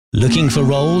Looking for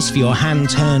rolls for your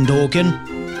hand-turned organ?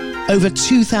 Over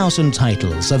 2,000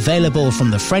 titles available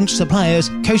from the French suppliers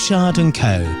Cochard &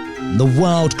 Co. The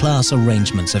world-class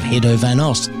arrangements of Hiddo van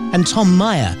Ost and Tom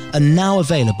Meyer are now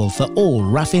available for all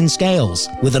Raffin scales,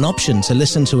 with an option to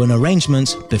listen to an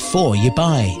arrangement before you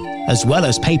buy. As well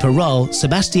as paper roll,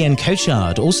 Sébastien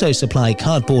Cochard also supply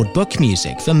cardboard book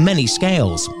music for many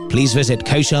scales. Please visit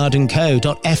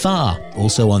cochardandco.fr,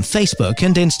 also on Facebook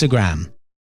and Instagram.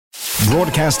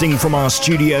 Broadcasting from our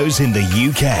studios in the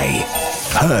UK.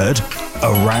 Heard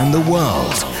around the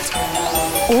world.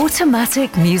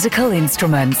 Automatic Musical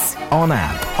Instruments. On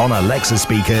app, on Alexa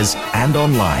speakers, and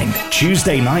online.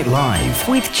 Tuesday Night Live.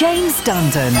 With James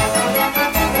Dundon.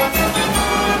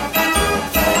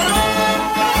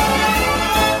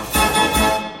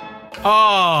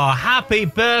 Oh, happy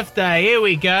birthday. Here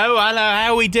we go. Hello,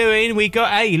 how are we doing? We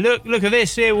got, hey, look at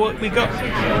this here. What we got? We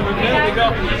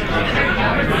got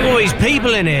all these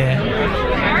people in here.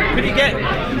 Could you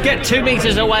get 2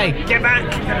 meters away? Get back.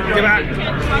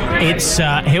 It's,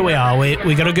 here we are.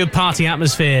 We got a good party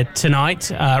atmosphere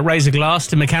tonight. Raise a glass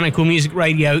to Mechanical Music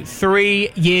Radio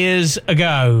 3 years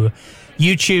ago.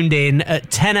 You tuned in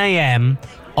at 10 a.m.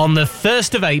 on the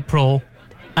 1st of April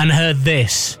and heard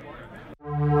this.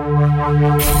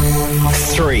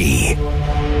 3,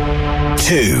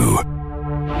 2,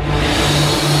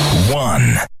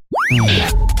 1.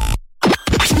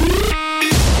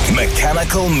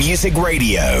 Mechanical Music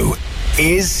Radio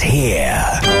is here.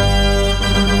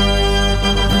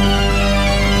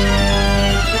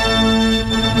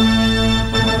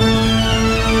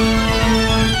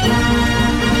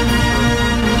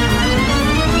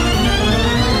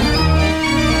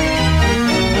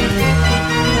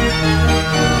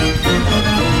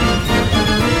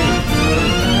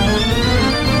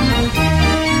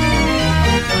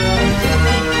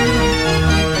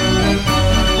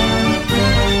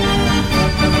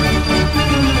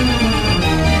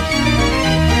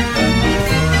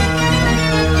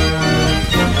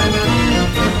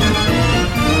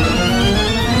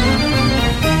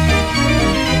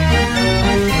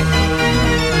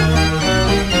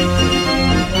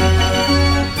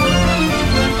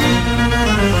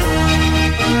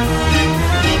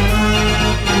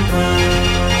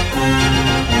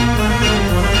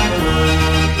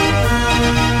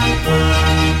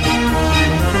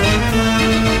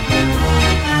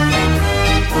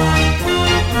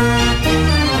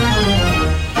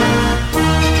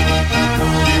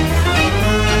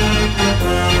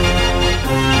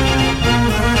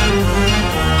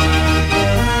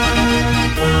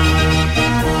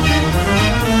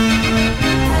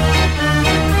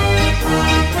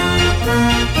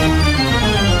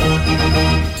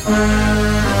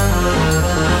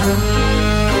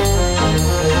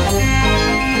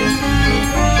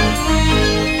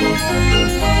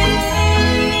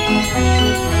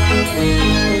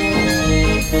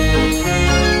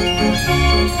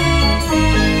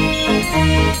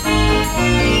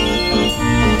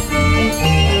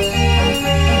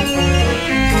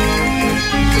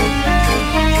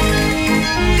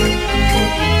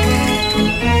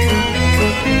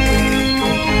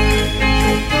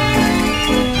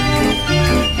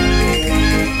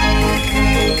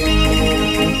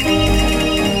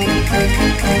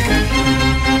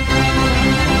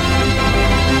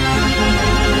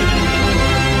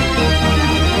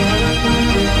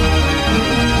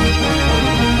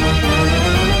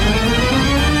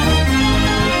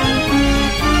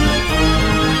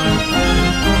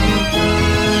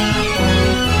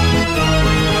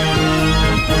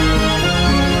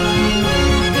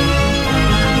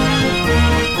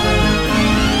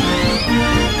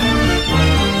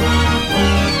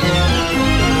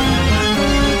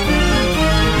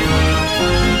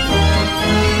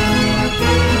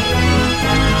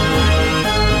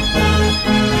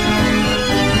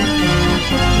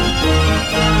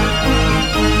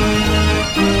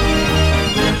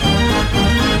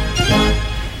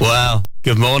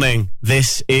 Good morning.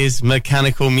 This is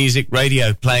Mechanical Music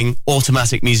Radio, playing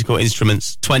automatic musical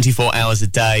instruments 24 hours a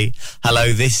day.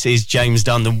 Hello, this is James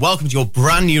Dundon. Welcome to your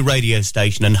brand new radio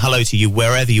station, and hello to you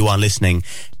wherever you are listening.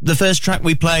 The first track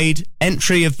we played,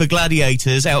 Entry of the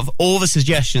Gladiators, out of all the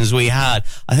suggestions we had,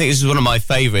 I think this is one of my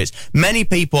favourites. Many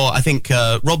people, I think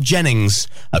Rob Jennings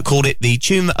called it the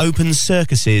tune that opens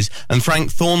circuses, and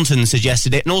Frank Thornton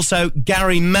suggested it, and also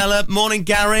Gary Mellor. Morning,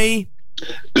 Gary.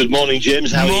 Good morning,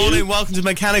 James. How are you? Morning, welcome to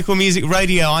Mechanical Music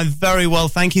Radio. I'm very well,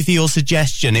 thank you for your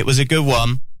suggestion. It was a good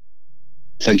one.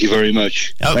 Thank you very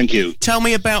much. Oh, thank you. Tell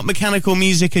me about mechanical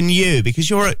music and you, because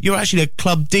you're actually a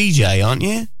club DJ, aren't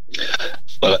you?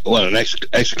 Well, an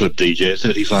ex-club DJ,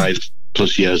 35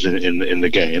 plus years in the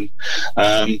game.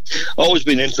 Always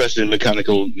been interested in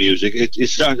mechanical music. It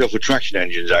started off with traction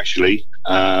engines, actually.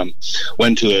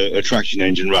 Went to a traction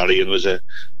engine rally, and there was a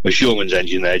Showman's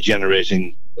engine there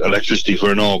generating electricity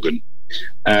for an organ.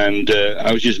 And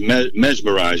I was just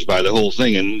mesmerized by the whole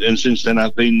thing. And since then,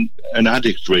 I've been an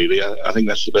addict, really. I think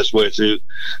that's the best way to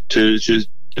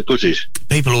put it.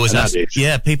 People always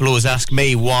ask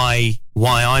me why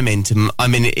I'm into. I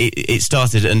mean, it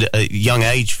started at a young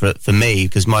age for me,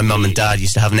 because my mum and dad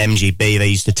used to have an MGB. They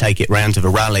used to take it round to the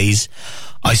rallies.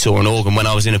 I saw an organ when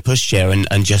I was in a pushchair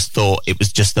and just thought it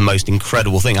was just the most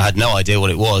incredible thing. I had no idea what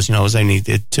it was. I was only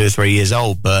 2 or 3 years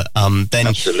old, but then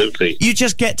absolutely, you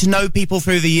just get to know people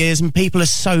through the years, and people are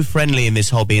so friendly in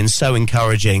this hobby and so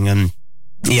encouraging, and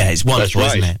yeah, it's wonderful,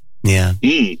 That's right. isn't it? Yeah.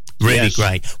 Really yes.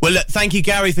 great. Well, look, thank you,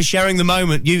 Gary, for sharing the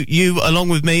moment. You, along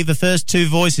with me, the first 2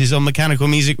 voices on Mechanical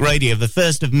Music Radio, the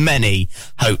first of many,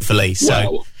 hopefully.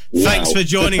 So, thanks for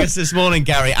joining us this morning,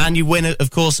 Gary. And you win,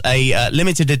 of course, a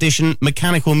limited edition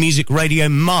Mechanical Music Radio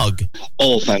mug.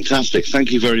 Oh, fantastic.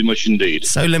 Thank you very much indeed.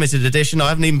 So limited edition, I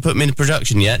haven't even put them into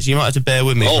production yet, so you might have to bear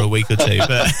with me for a week or two.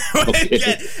 But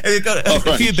we've got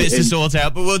a few bits to sort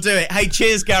out, but we'll do it. Hey,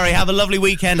 cheers, Gary. Have a lovely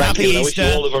weekend. Happy Easter. I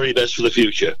wish you all the very best for the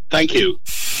future. Thank you.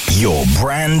 Your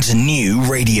brand new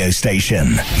radio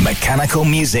station, Mechanical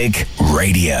Music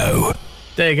Radio.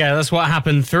 There you go. That's what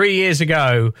happened 3 years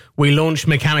ago. We launched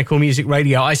Mechanical Music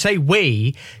Radio. I say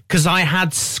we because I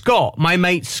had Scott, my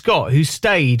mate Scott, who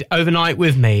stayed overnight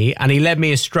with me, and he led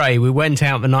me astray. We went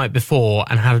out the night before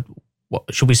and had, what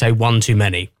should we say, one too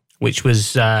many, which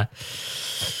was not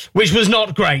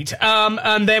great.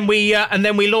 And then we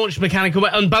launched Mechanical.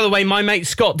 And by the way, my mate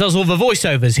Scott does all the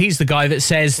voiceovers. He's the guy that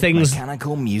says things.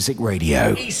 Mechanical Music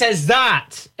Radio. He says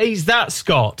that. He's that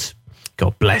Scott.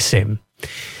 God bless him.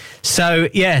 So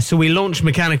we launched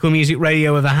Mechanical Music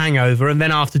Radio with a hangover, and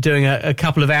then after doing a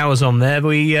couple of hours on there,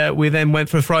 we then went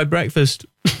for a fried breakfast.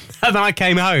 And then I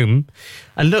came home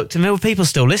and looked, and there were people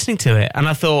still listening to it, and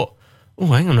I thought, oh,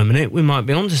 hang on a minute, we might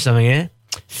be onto something here.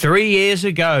 3 years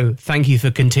ago. Thank you for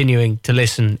continuing to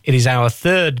listen. It is our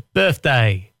 3rd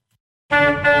birthday.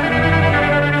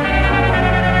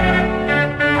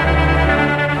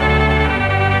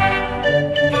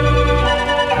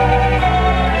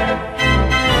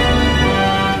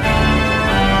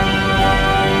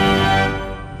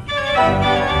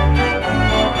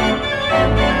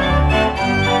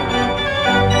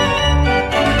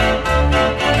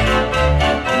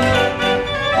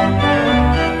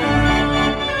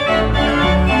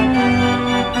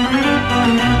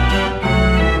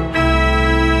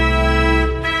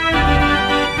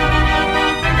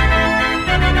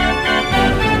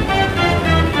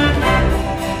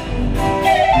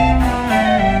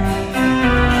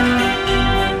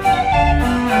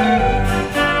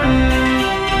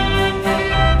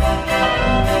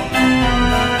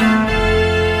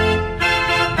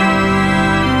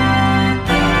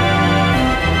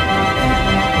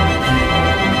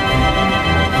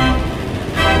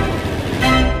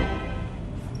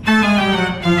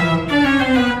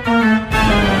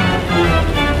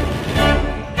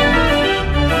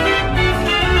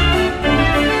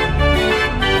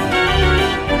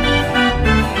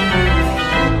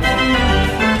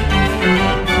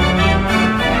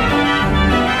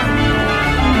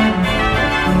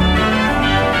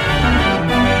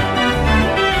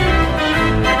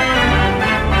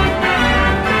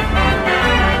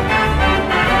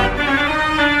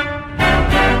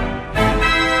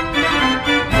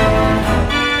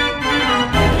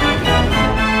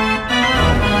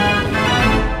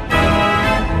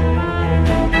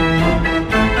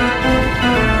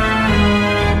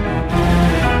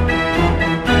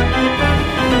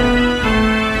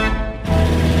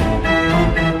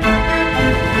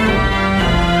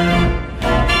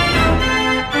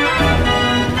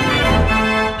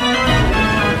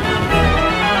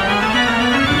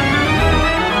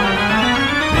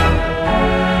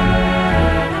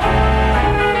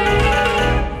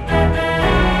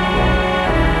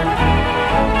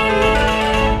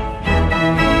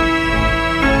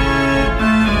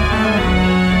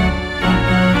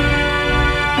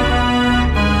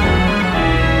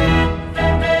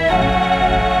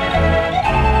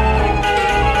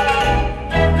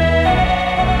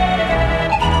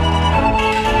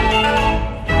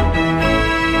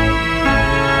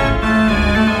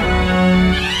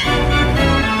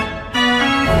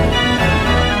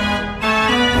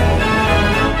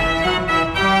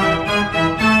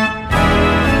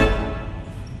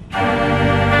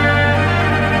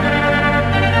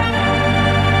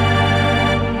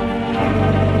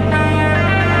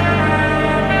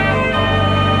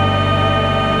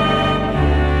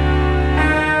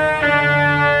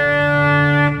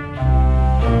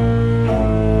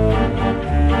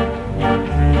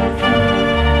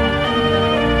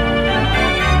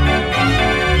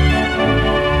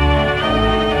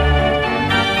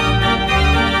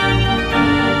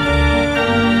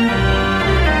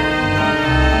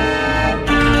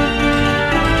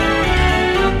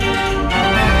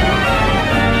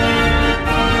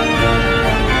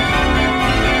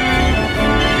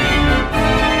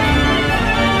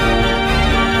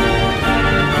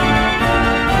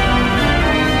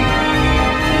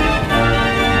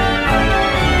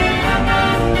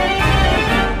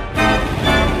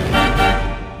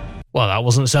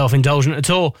 wasn't self-indulgent at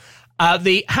all.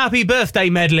 The Happy Birthday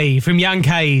medley from Jan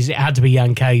Kees. It had to be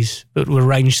Jan Kees, but we'll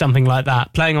arrange something like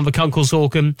that. Playing on the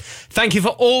Kunkelsorken. Thank you for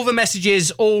all the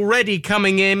messages already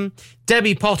coming in.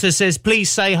 Debbie Potter says, please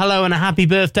say hello and a happy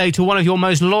birthday to one of your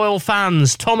most loyal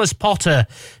fans, Thomas Potter,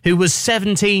 who was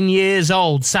 17 years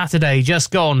old Saturday,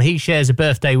 just gone. He shares a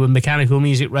birthday with Mechanical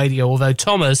Music Radio, although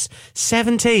Thomas,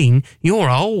 17, you're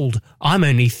old. I'm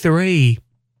only 3.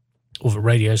 Or the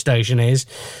radio station is.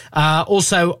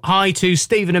 Also, hi to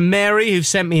Stephen and Mary, who've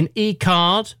sent me an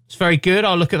e-card. It's very good.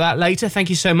 I'll look at that later. Thank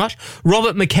you so much.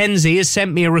 Robert McKenzie has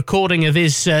sent me a recording of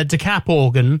his decap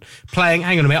organ playing.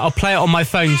 Hang on a minute. I'll play it on my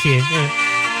phone to you.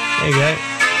 There you go.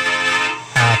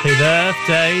 Happy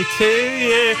birthday to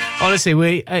you.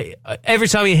 Honestly, every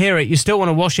time you hear it, you still want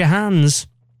to wash your hands.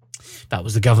 That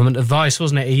was the government advice,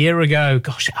 wasn't it, a year ago?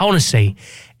 Gosh, honestly,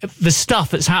 the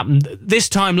stuff that's happened. This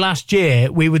time last year,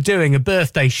 we were doing a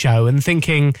birthday show and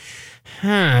thinking,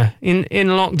 in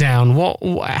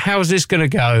lockdown, how's this going to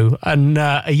go? And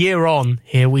a year on,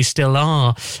 here we still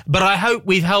are. But I hope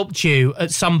we've helped you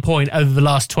at some point over the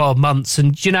last 12 months.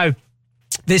 And, you know,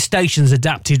 this station's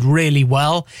adapted really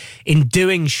well in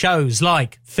doing shows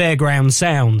like Fairground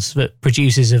Sounds, that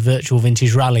produces a virtual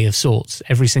vintage rally of sorts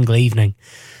every single evening.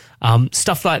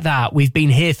 Stuff like that. We've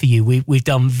been here for you. We've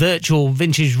done virtual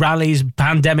vintage rallies,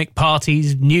 pandemic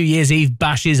parties, New Year's Eve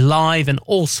bashes live and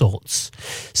all sorts.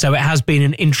 So it has been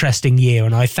an interesting year,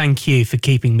 and I thank you for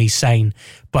keeping me sane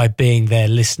by being there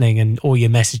listening and all your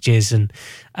messages and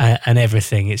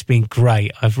everything. It's been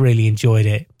great. I've really enjoyed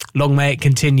it. Long may it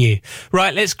continue.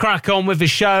 Right, let's crack on with the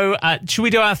show. Should we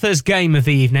do our first game of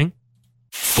the evening?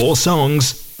 4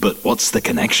 songs, but what's the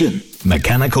connection?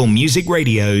 Mechanical Music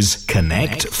Radio's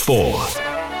Connect 4.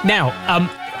 Now,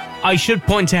 I should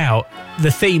point out the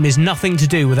theme is nothing to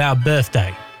do with our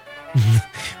birthday.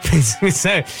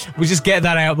 So we'll just get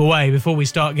that out of the way before we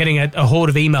start getting a horde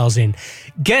of emails in.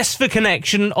 Guess the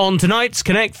connection on tonight's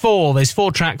Connect 4. There's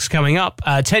 4 tracks coming up.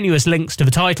 Tenuous links to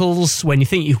the titles. When you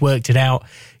think you've worked it out,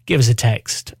 give us a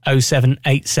text,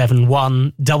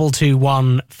 07871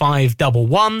 221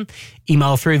 511.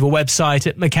 Email through the website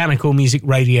at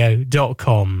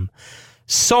mechanicalmusicradio.com.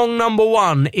 Song number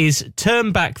 1 is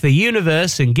Turn Back the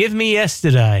Universe and Give Me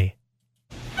Yesterday.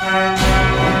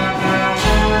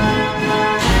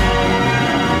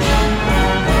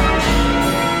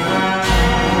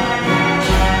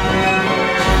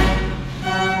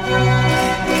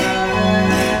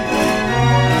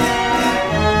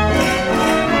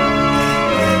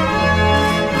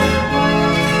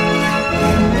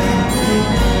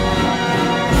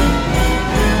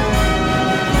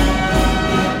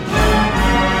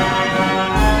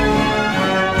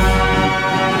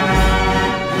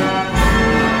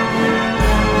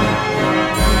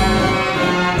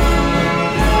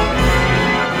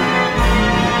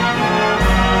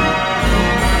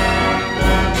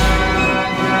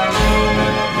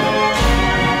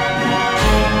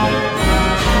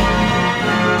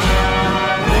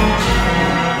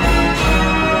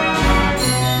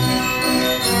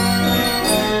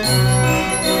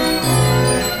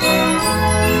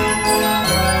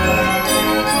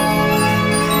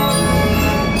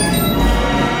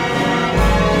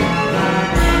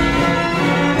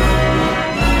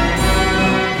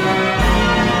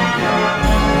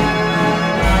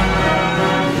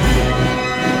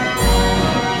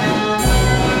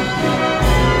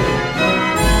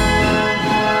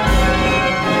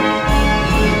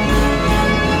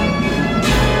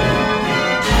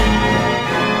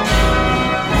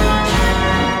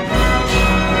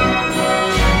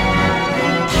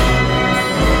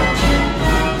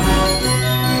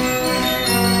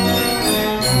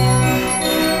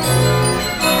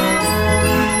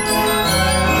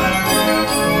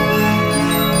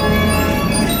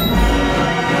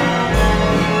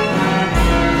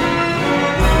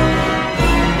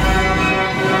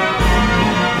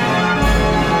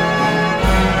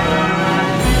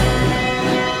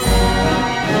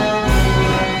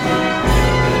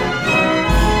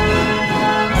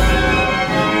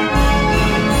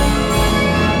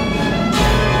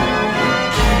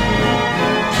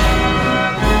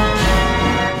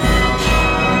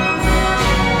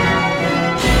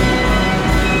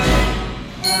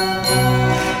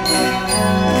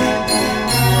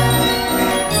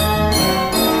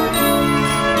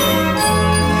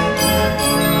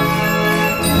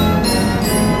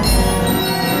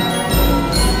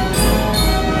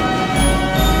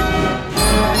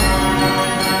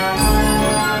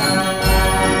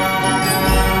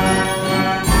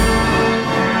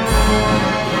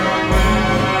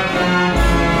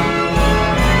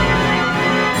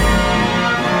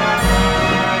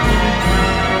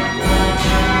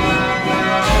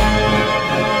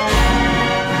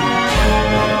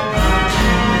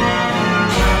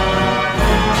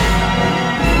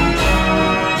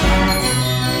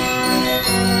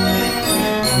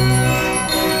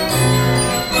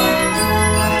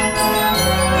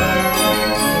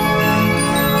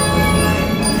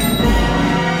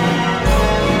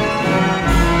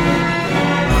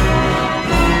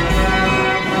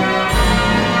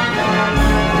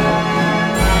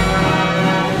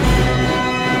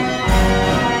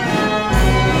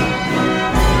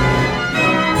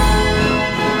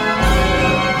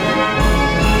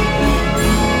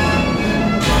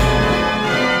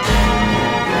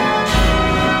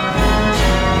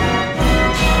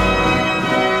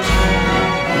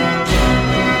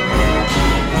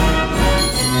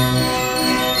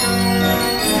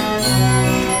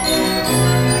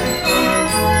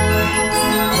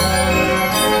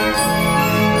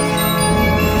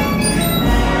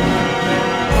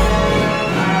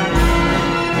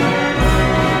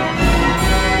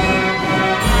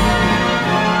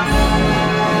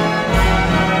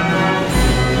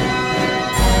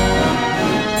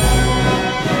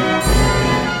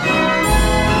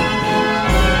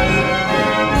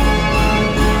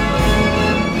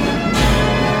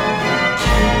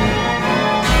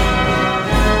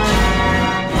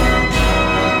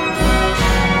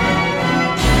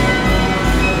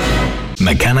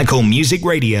 Mechanical Music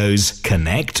Radio's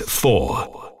Connect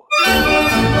 4.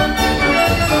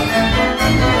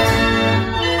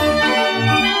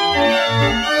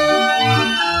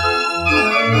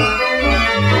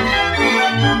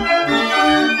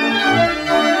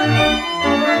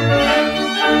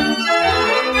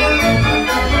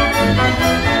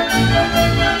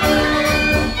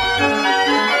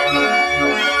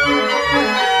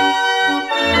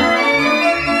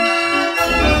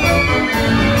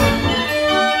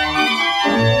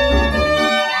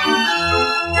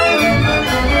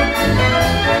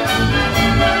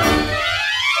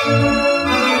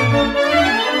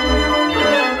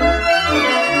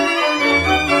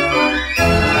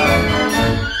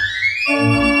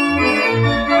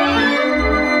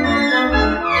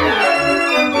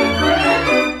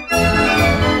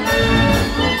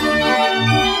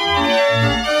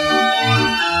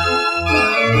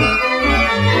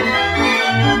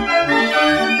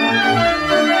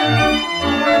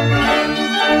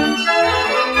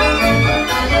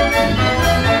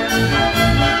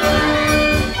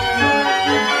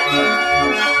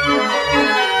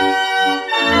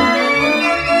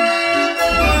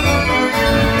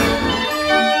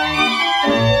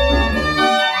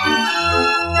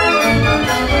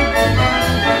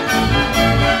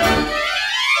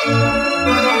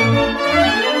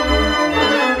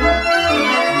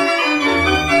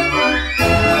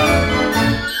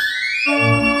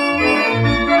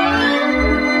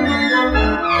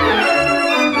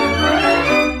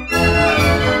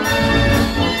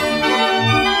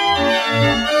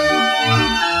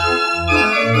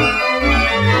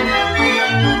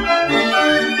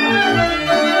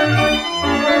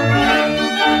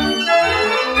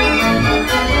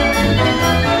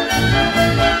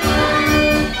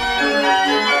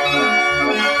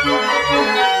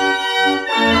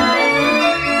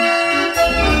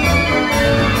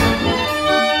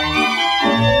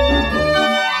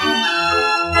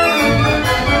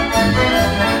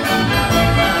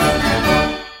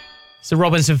 The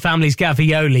Robinson Family's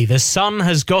Gavioli, The Sun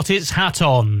Has Got Its Hat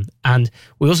On. And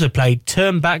we also played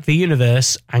Turn Back the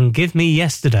Universe and Give Me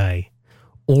Yesterday.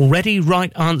 Already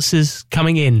right answers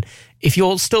coming in. If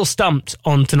you're still stumped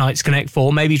on tonight's Connect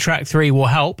 4, maybe track 3 will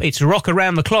help. It's Rock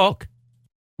Around the Clock.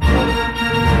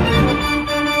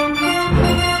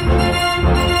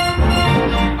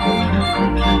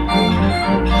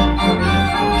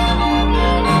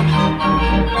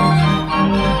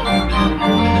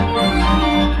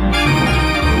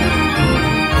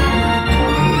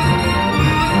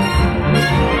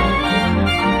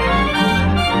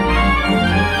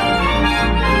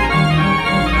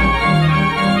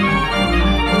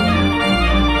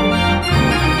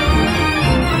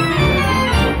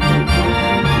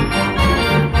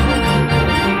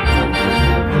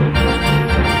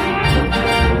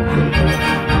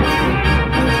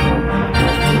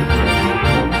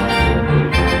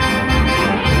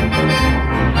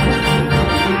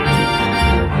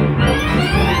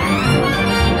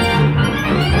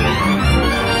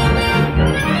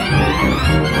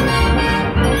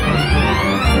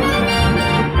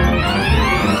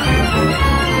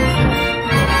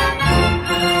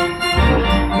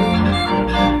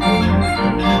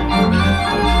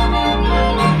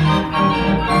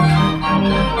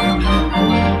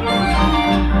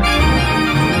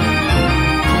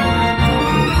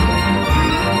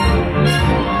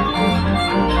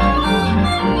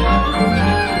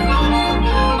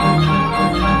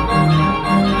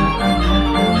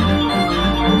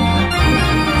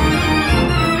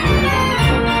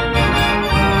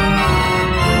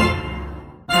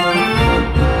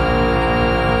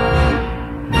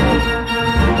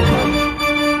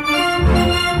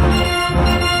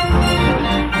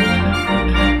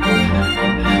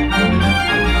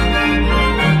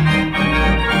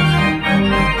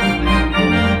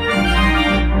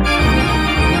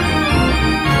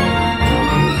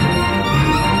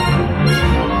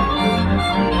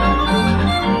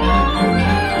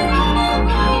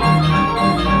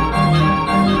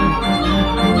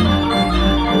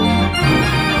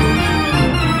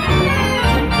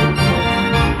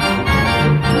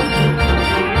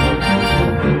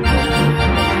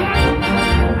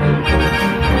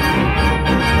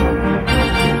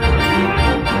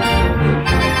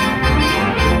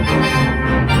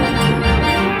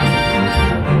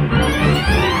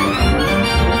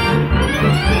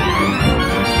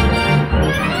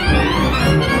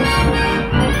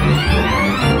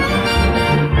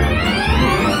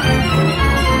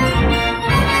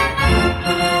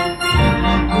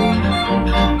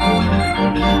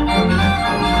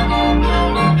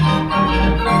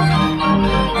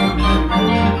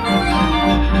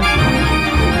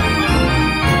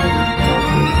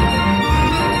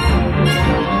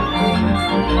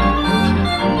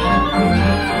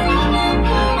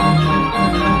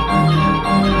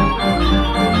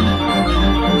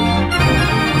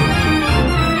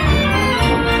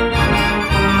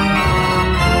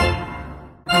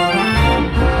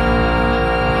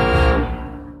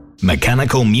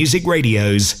 Mechanical Music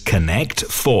Radio's Connect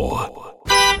 4.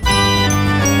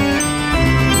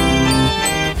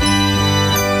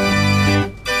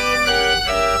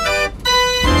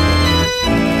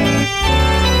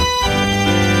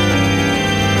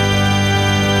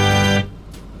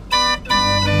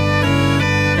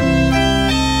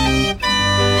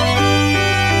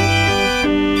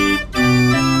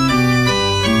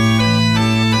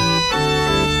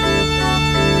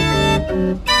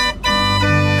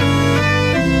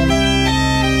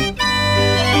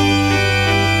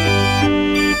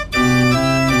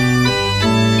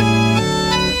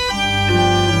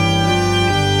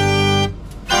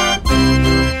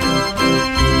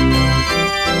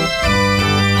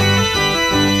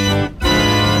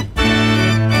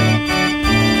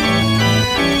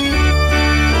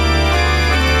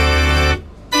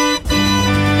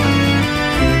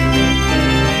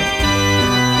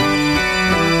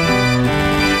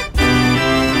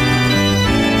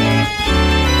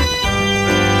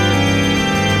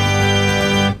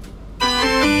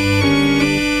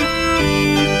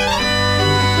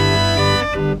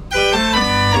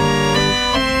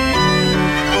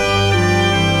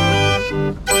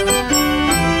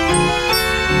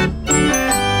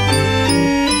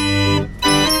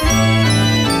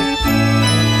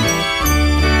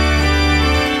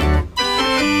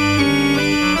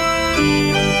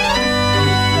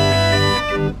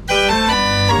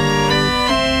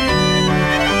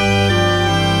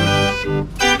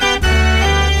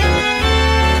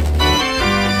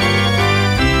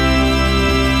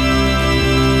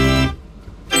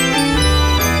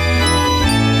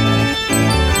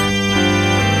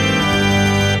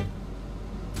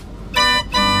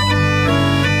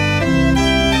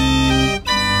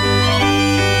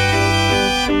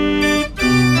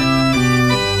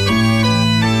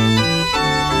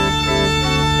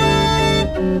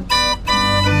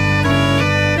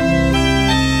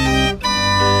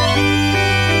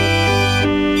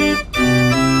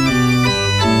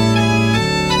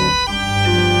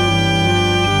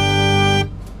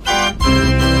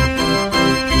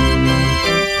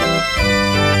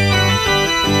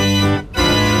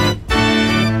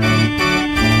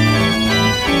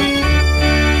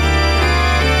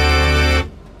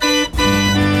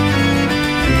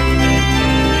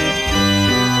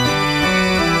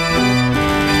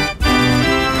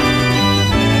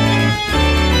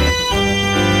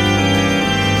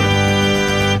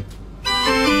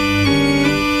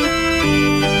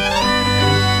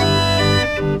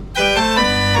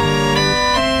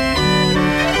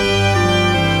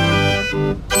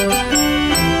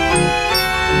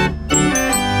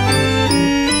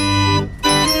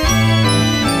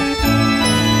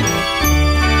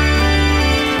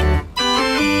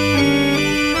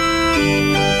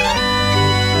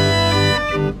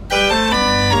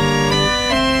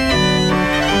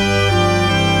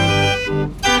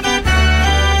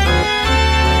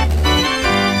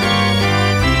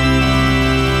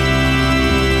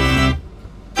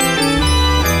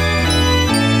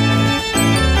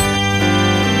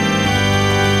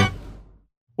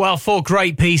 Well, 4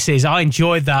 great pieces. I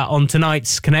enjoyed that on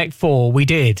tonight's Connect 4. We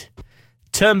did.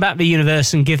 Turn Back the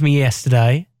Universe and Give Me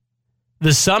Yesterday.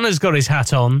 The Sun Has Got His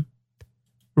Hat On.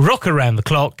 Rock Around the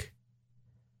Clock.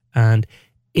 And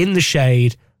In the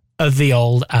Shade of the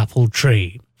Old Apple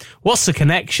Tree. What's the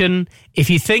connection? If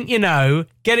you think you know,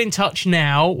 get in touch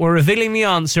now. We're revealing the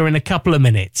answer in a couple of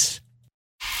minutes.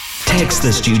 Text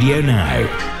the studio now.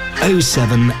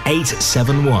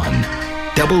 07871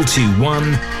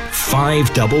 221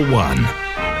 511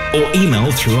 or email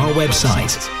through our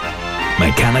website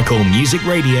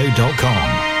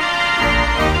mechanicalmusicradio.com.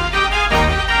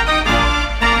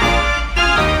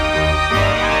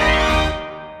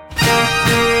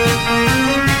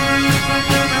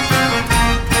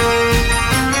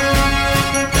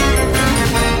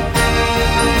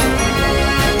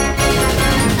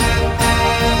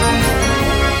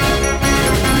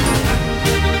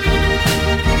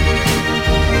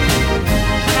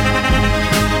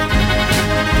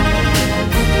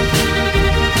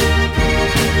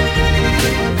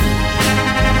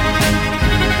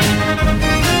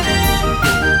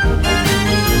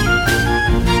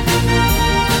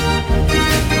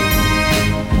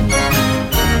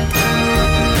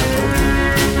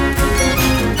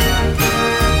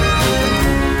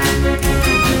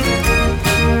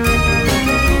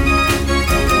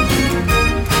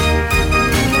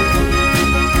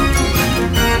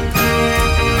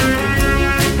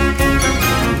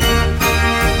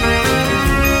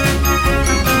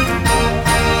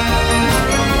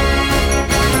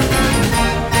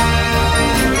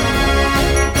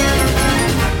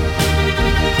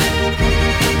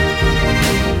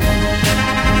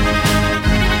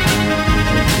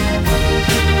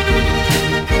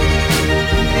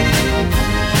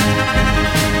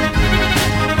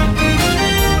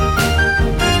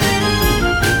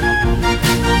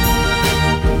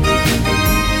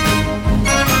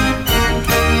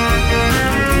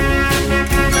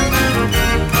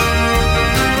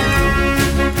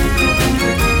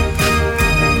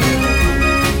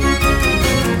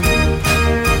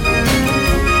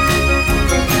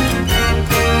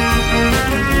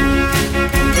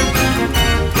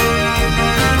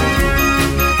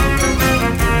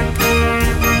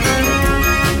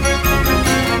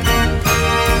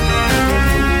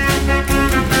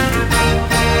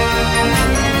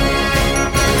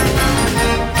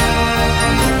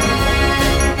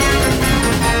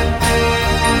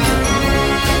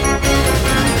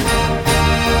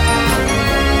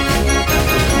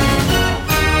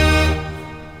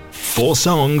 4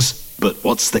 songs, but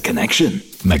what's the connection?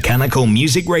 Mechanical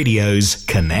Music Radio's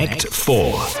Connect 4.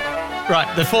 Right,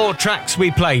 the 4 tracks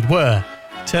we played were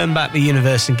Turn Back the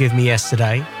Universe and Give Me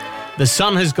Yesterday, The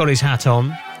Sun Has Got His Hat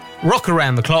On, Rock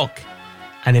Around the Clock,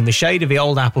 and In the Shade of the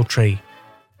Old Apple Tree.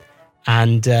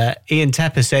 And Ian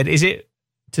Tepper said, is it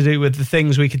to do with the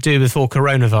things we could do before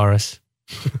coronavirus?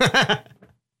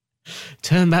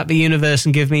 Turn Back the Universe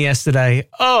and Give Me Yesterday.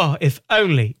 Oh, if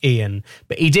only, Ian.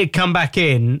 But he did come back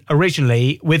in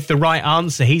originally with the right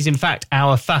answer. He's in fact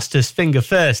our fastest finger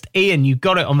first. Ian, you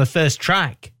got it on the first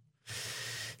track.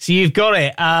 So you've got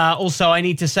it. Also, I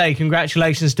need to say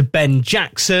congratulations to Ben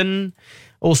Jackson.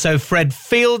 Also, Fred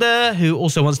Fielder, who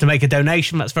also wants to make a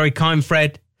donation. That's very kind,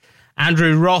 Fred.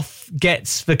 Andrew Roth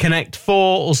gets the Connect 4.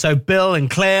 Also, Bill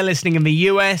and Claire listening in the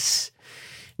US.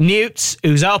 Newt,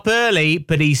 who's up early,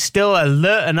 but he's still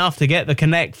alert enough to get the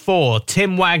Connect 4.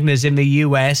 Tim Wagner's in the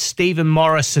US. Stephen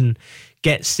Morrison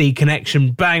gets the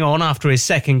connection bang on after his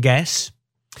second guess.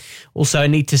 Also, I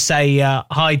need to say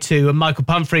hi to Michael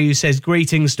Pumphrey, who says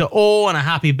greetings to all and a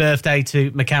happy birthday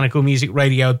to Mechanical Music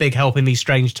Radio. A big help in these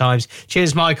strange times.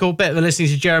 Cheers, Michael. Better than listening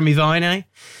to Jeremy Vine, eh?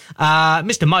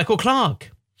 Mr. Michael Clark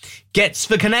gets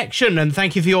the connection, and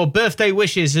thank you for your birthday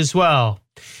wishes as well.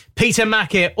 Peter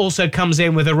Mackett also comes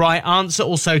in with a right answer.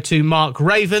 Also to Mark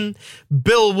Raven.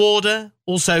 Bill Warder,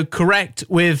 also correct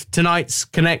with tonight's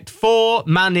Connect 4.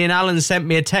 Mandy and Alan sent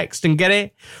me a text and get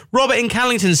it. Robert in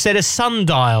Callington said a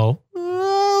sundial.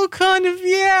 Oh, kind of,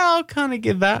 yeah, I'll kind of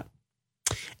give that.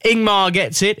 Ingmar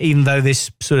gets it, even though this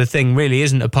sort of thing really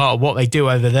isn't a part of what they do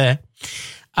over there.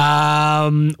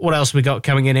 What else we got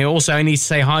coming in here? Also, I need to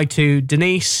say hi to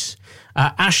Denise.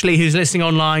 Ashley, who's listening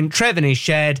online, Trev in his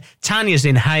shed, Tanya's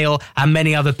in Hale, and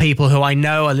many other people who I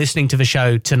know are listening to the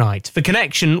show tonight. The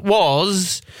connection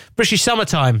was British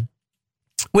Summertime.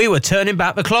 We were turning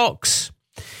back the clocks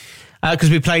because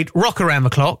we played Rock Around the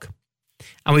Clock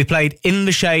and we played In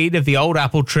the Shade of the Old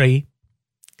Apple Tree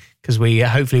because we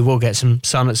hopefully will get some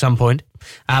sun at some point.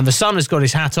 And The Sun Has Got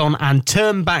His Hat On and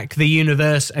Turn Back the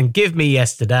Universe and Give Me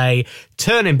Yesterday,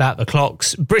 Turning Back the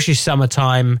Clocks, British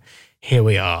Summertime. Here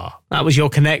we are. That was your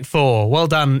Connect 4. Well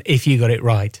done if you got it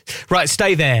right. Right,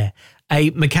 stay there. A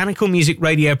Mechanical Music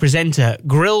Radio presenter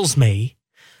grills me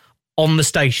on the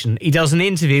station. He does an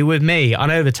interview with me. I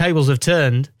know the tables have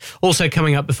turned. Also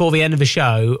coming up before the end of the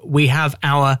show, we have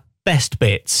our best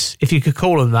bits, if you could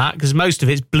call them that, because most of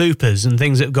it's bloopers and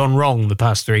things that have gone wrong the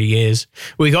past 3 years.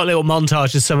 We got a little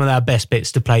montage of some of our best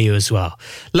bits to play you as well.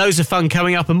 Loads of fun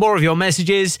coming up and more of your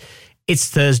messages. It's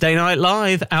Thursday Night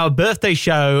Live, our birthday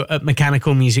show at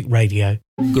Mechanical Music Radio.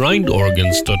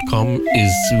 Grindorgans.com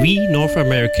is the North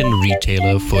American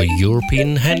retailer for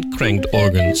European hand-cranked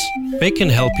organs. They can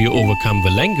help you overcome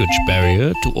the language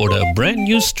barrier to order a brand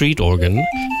new street organ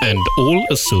and all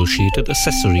associated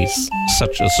accessories,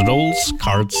 such as rolls,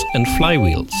 cards, and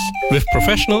flywheels. With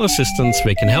professional assistance,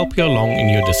 they can help you along in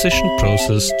your decision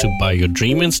process to buy your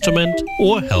dream instrument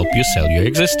or help you sell your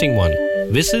existing one.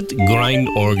 Visit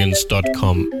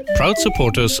grindorgans.com, proud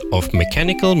supporters of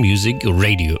Mechanical Music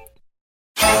Radio.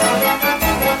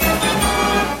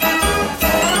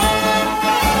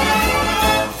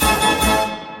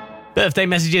 Birthday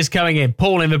messages coming in.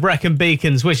 Paul in the Brecon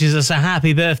Beacons wishes us a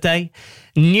happy birthday.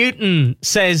 Newton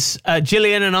says,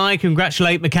 Gillian and I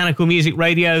congratulate Mechanical Music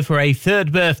Radio for a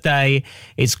 3rd birthday.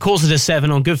 It's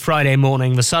 7:15 on Good Friday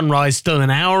morning. The sunrise still an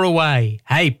hour away.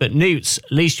 Hey, but Newts,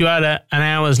 at least you had an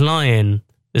hour's lie-in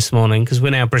this morning, because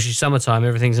we're now British summertime.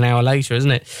 Everything's an hour later,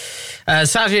 isn't it?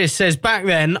 Sajid says, back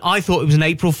then, I thought it was an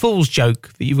April Fool's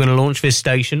joke that you were going to launch this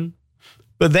station.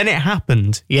 But then it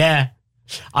happened. Yeah.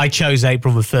 I chose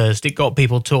April the 1st. It got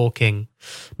people talking.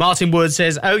 Martin Wood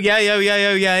says, oh yay, oh yay,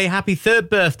 oh yay. Happy 3rd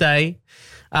birthday.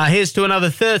 Here's to another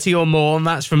 30 or more, and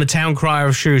that's from a town crier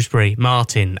of Shrewsbury,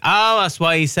 Martin. Oh, that's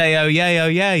why you say, oh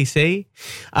yay, see?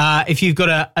 If you've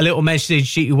got a little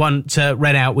message that you want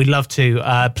read out, we'd love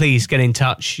to. Please get in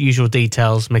touch. Usual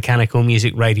details,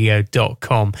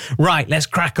 mechanicalmusicradio.com. Right, let's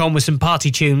crack on with some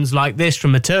party tunes like this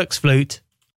from the Turks Flute.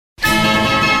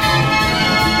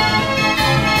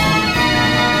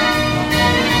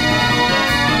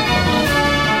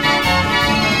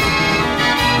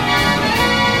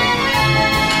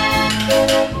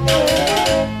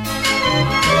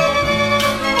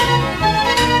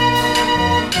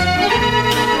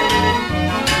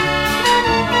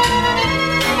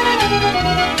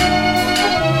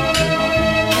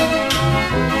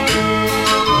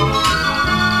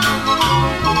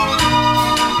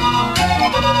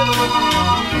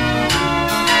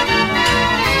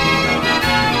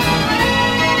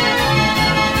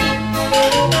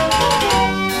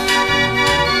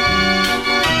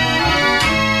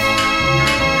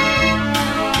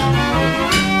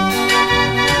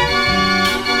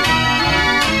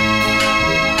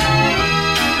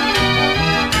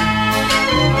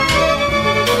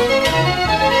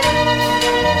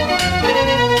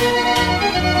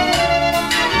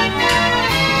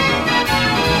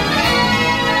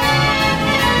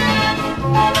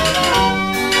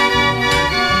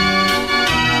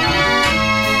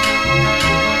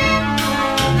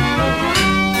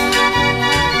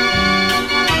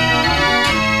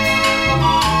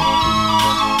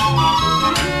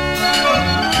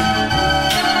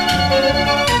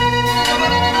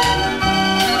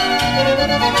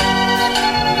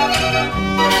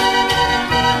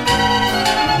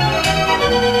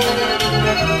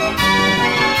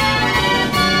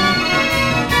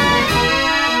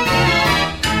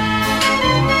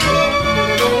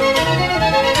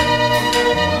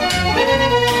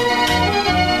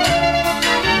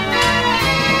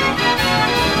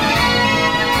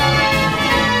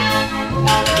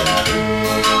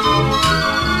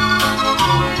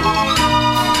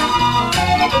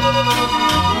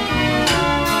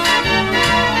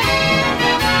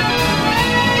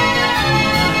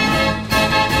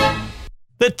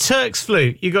 The Turks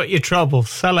Flute, you got your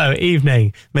troubles. Hello,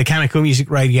 evening. Mechanical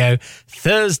Music Radio,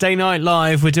 Thursday Night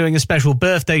Live. We're doing a special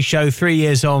birthday show 3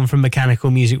 years on from Mechanical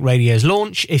Music Radio's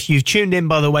launch. If you've tuned in,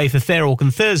 by the way, for Fair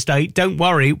Organ Thursday, don't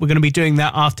worry, we're going to be doing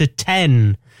that after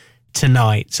 10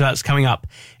 tonight. So that's coming up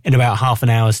in about half an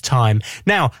hour's time.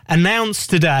 Now, announced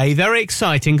today, very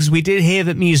exciting, because we did hear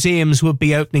that museums would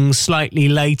be opening slightly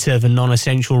later than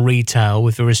non-essential retail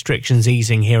with the restrictions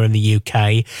easing here in the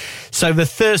UK. So the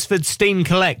Thursford Steam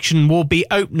Collection will be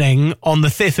opening on the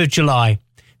 5th of July.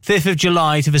 5th of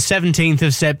July to the 17th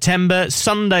of September,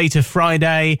 Sunday to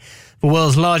Friday. The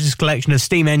world's largest collection of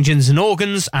steam engines and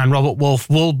organs, and Robert Wolfe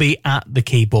will be at the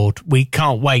keyboard. We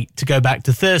can't wait to go back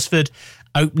to Thursford,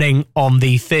 opening on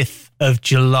the 5th of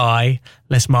July.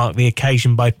 Let's mark the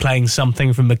occasion by playing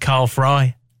something from the Carl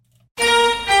Fry.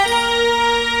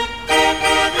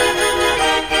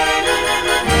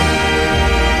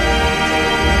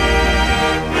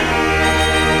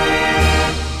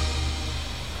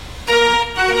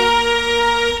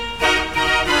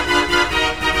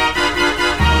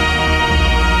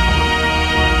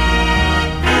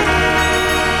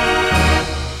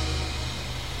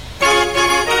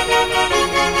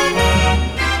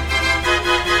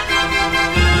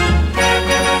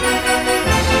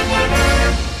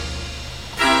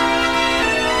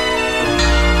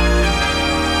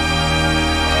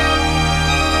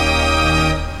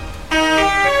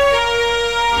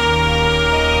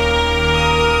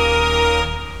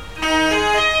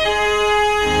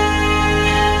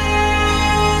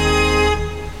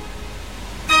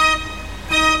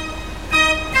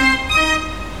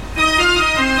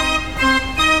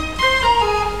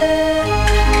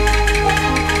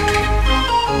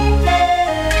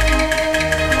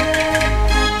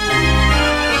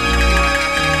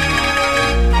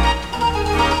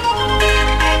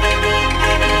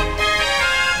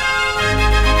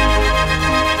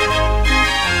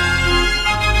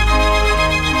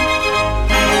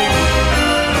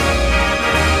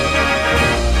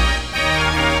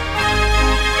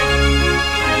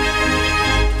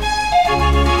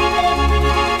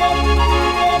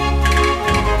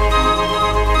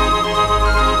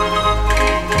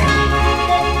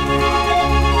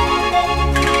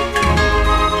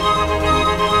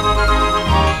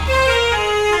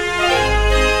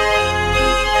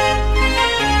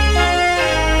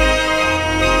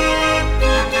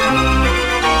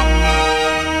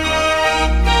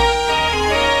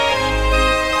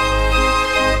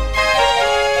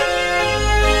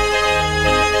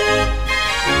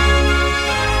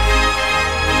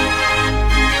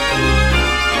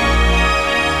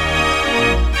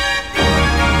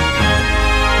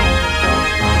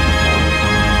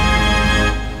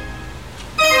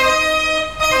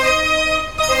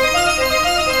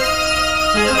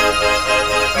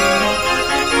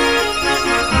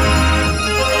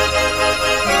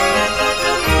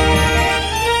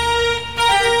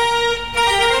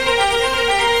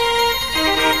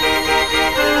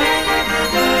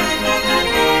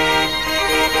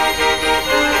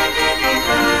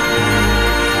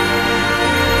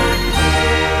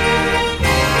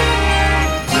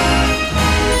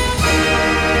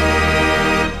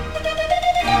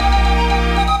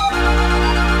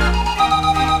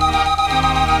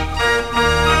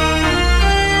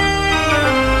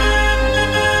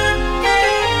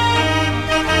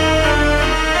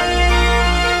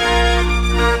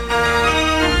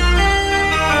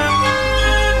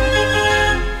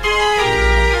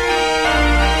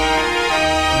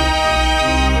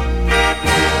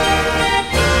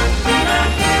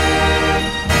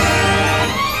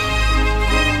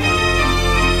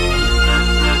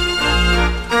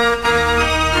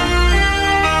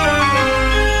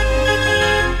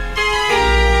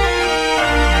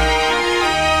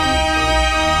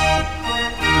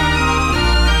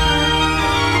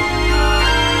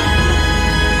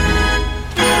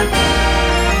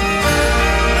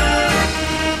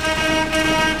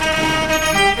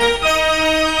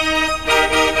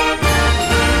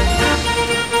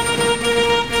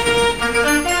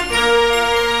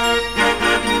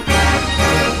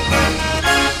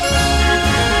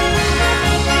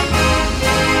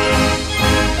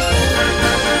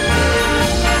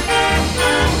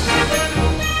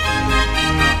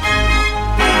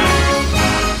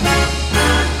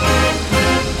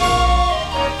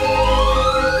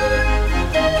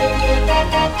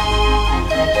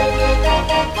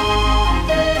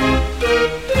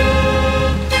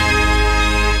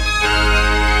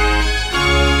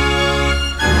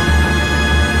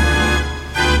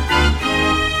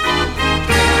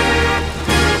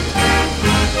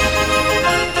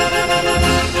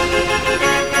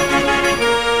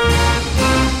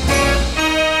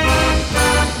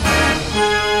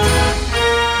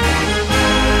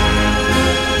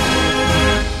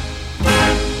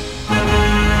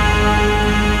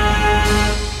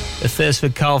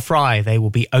 Thursford Carl Fry. They will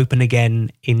be open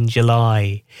again in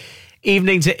July.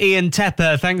 Evening to Ian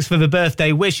Tepper. Thanks for the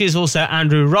birthday wishes. Also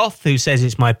Andrew Roth, who says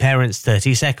it's my parents'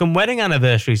 32nd wedding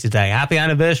anniversary today. Happy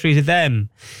anniversary to them.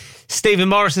 Stephen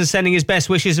Morrison sending his best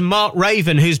wishes. And Mark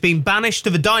Raven, who's been banished to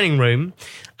the dining room,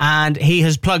 and he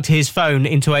has plugged his phone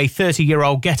into a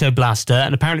 30-year-old Ghetto Blaster,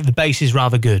 and apparently the bass is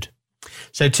rather good.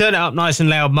 So turn it up nice and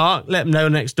loud, Mark. Let them know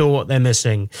next door what they're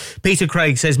missing. Peter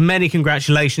Craig says, many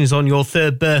congratulations on your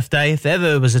 3rd birthday. If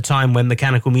ever was a time when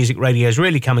Mechanical Music Radio has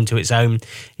really come into its own,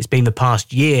 it's been the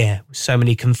past year. With so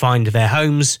many confined to their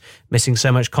homes, missing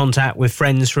so much contact with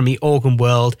friends from the organ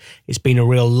world, it's been a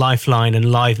real lifeline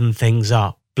and livened things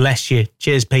up. Bless you.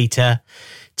 Cheers, Peter.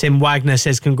 Tim Wagner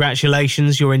says,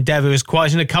 congratulations. Your endeavour is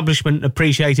quite an accomplishment,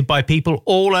 appreciated by people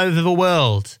all over the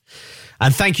world.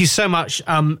 And thank you so much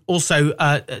also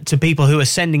to people who are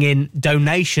sending in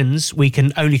donations. We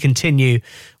can only continue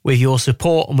with your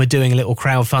support, and we're doing a little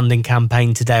crowdfunding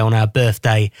campaign today on our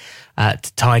birthday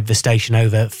to tide the station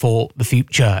over for the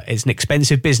future. It's an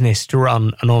expensive business to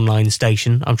run an online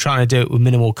station. I'm trying to do it with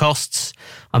minimal costs.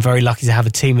 I'm very lucky to have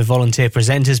a team of volunteer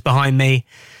presenters behind me.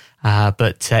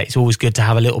 But it's always good to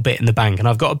have a little bit in the bank. And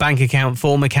I've got a bank account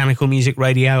for Mechanical Music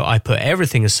Radio. I put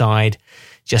everything aside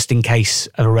just in case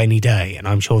of a rainy day, and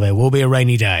I'm sure there will be a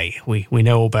rainy day. We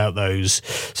know all about those.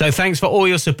 So thanks for all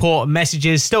your support and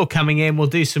messages still coming in. We'll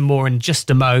do some more in just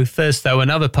a mo. First, though,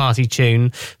 another party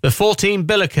tune, the 14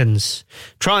 Billikens.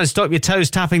 Try and stop your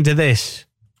toes tapping to this.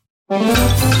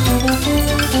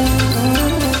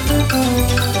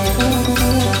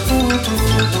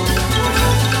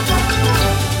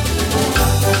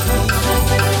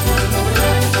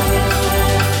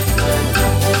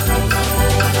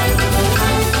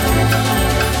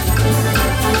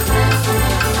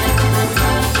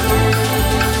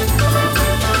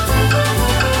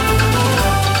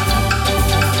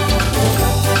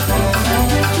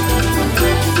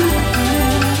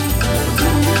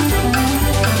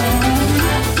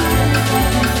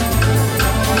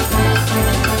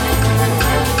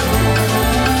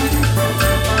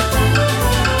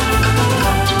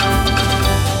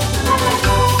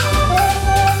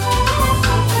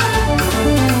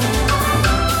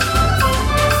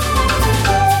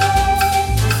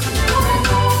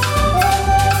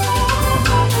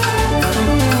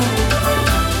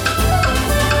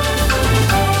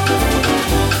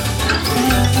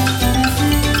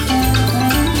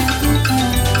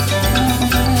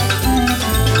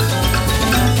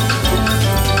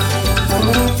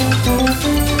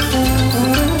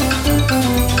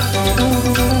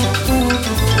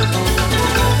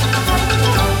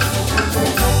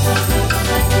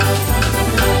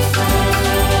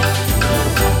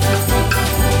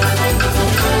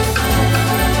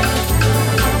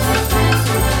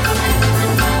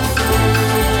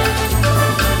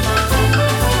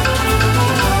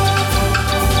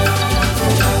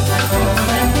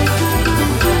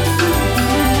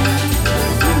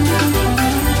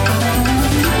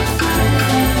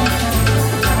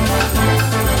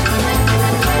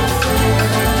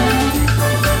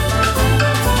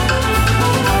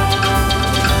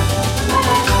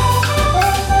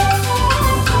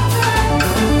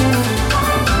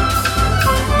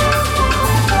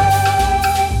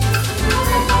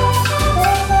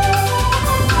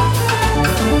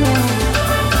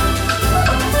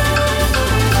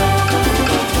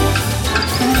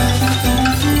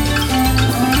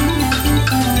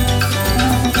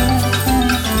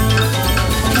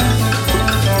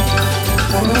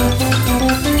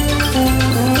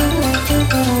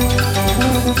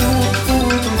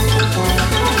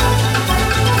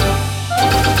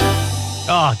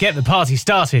 Get the party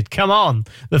started. Come on.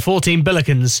 The 14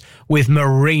 Billikens with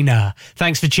Marina.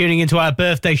 Thanks for tuning into our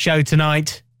birthday show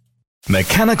tonight.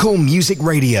 Mechanical Music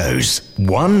Radio's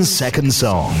 1 Second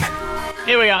Song.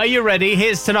 Here we are. Are you ready?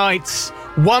 Here's tonight's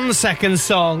 1 second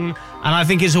song. And I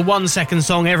think it's a 1 second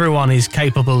song everyone is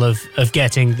capable of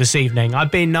getting this evening. I've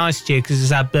been nice to you because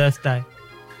it's our birthday.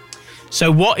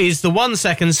 So what is the 1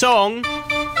 second song?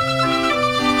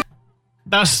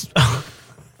 That's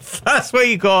what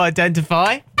you got to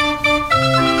identify.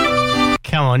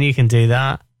 Come on, you can do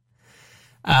that.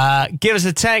 Give us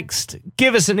a text.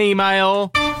 Give us an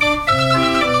email.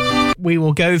 We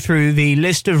will go through the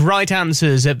list of right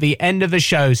answers at the end of the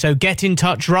show. So get in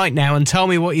touch right now and tell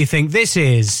me what you think this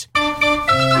is. All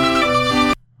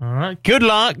right. Good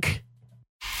luck.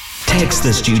 Text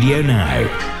the studio now.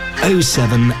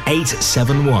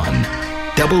 07871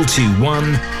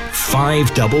 221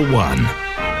 511.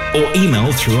 Or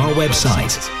email through our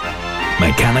website,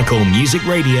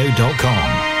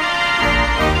 mechanicalmusicradio.com.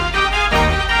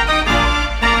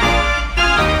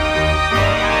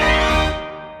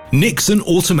 Nixon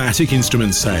Automatic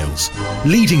Instrument Sales.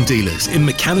 Leading dealers in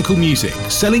mechanical music,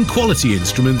 selling quality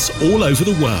instruments all over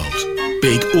the world.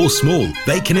 Big or small,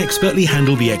 they can expertly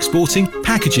handle the exporting,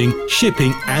 packaging,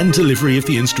 shipping and delivery of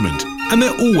the instrument. And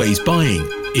they're always buying.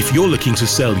 If you're looking to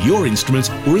sell your instrument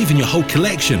or even your whole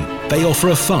collection, they offer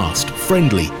a fast,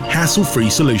 friendly, hassle-free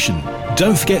solution.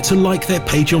 Don't forget to like their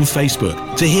page on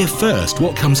Facebook to hear first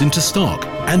what comes into stock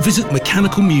and visit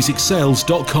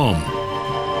mechanicalmusicsales.com.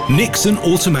 Nixon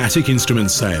Automatic Instrument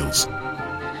Sales.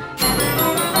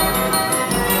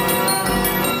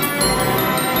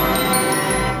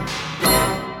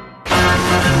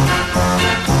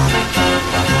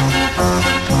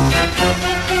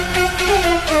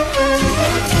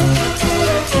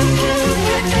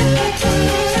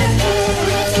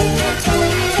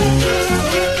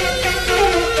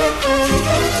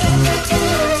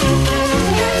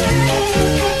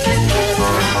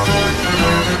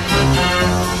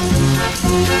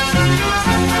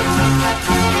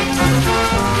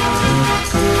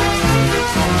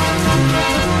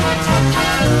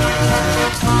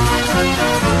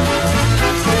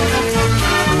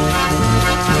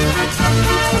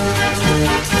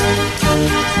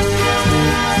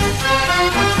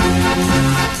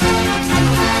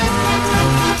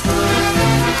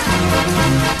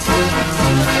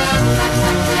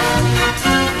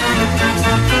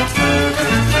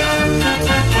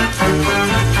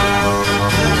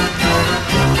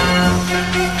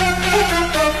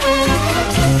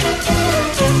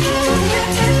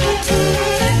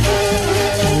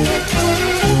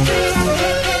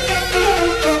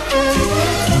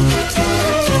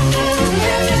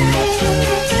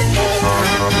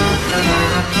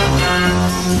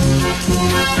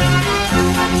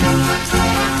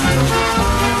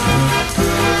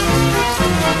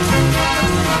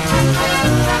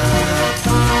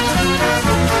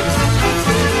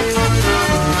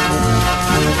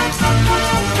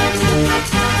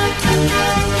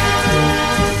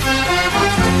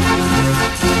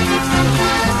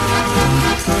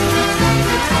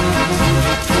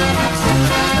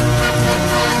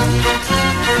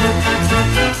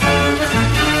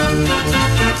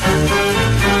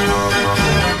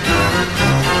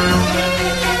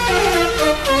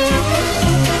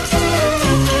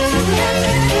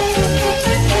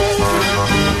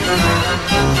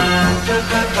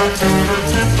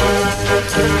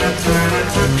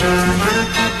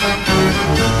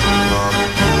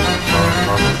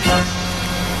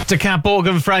 Cap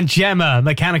Organ Fran Gemma,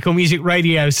 Mechanical Music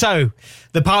Radio. So,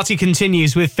 the party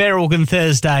continues with Fair Organ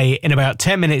Thursday in about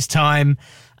 10 minutes' time.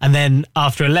 And then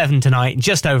after 11 tonight, in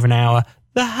just over an hour,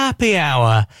 the happy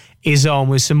hour is on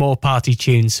with some more party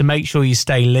tunes. So make sure you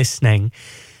stay listening.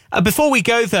 Before we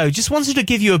go, though, just wanted to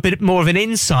give you a bit more of an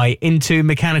insight into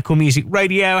Mechanical Music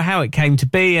Radio, how it came to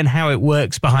be and how it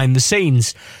works behind the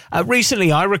scenes.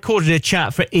 Recently, I recorded a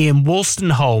chat for Ian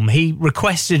Wolstenholme. He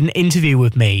requested an interview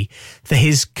with me for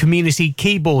his community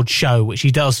keyboard show, which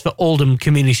he does for Oldham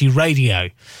Community Radio.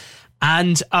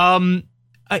 And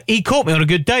he caught me on a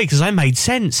good day because I made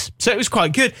sense. So it was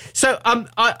quite good. So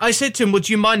I said to him, would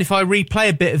you mind if I replay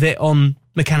a bit of it on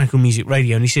Mechanical Music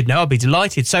Radio? And he said, no, I'd be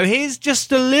delighted. So here's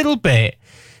just a little bit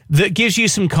that gives you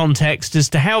some context as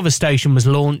to how the station was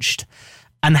launched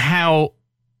and how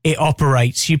it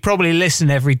operates. You probably listen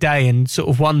every day and sort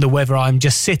of wonder whether I'm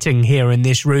just sitting here in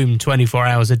this room 24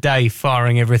 hours a day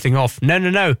firing everything off.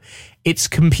 No. It's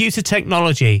computer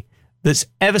technology that's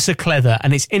ever so clever,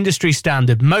 and it's industry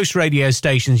standard. Most radio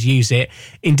stations use it.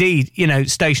 Indeed, you know,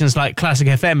 stations like Classic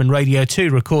FM and Radio 2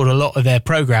 record a lot of their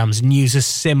programs and use a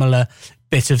similar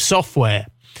bit of software.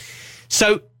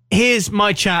 So here's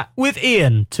my chat with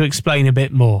Ian to explain a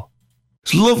bit more.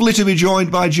 It's lovely to be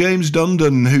joined by James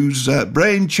Dundon, whose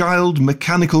brainchild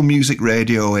Mechanical Music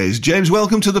Radio is. James,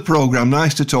 welcome to the programme.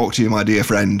 Nice to talk to you, my dear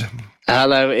friend.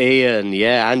 Hello, Ian.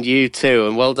 Yeah, and you too.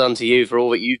 And well done to you for all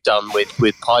that you've done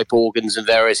with pipe organs and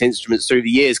various instruments through the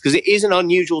years, because it is an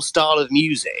unusual style of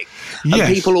music. And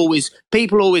Yes.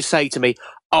 people always say to me,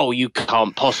 oh, you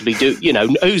can't possibly do, you know,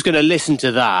 who's going to listen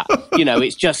to that? You know,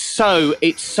 it's so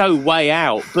way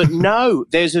out. But no,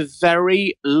 there's a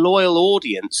very loyal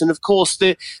audience. And of course,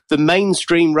 the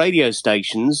mainstream radio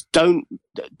stations don't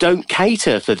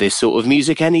cater for this sort of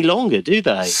music any longer, do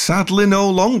they? Sadly, no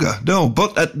longer. No,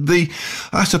 but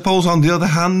I suppose on the other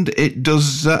hand, it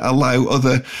does allow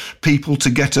other people to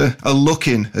get a look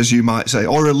in, as you might say,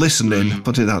 or a listen in,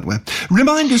 put it that way.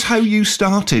 Remind us how you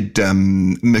started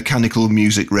Mechanical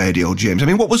Music Radio, James. I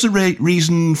mean, what was the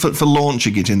reason for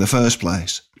launching it in the first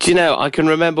place? Do you know, I can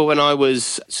remember when I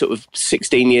was sort of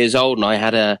 16 years old and I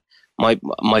had a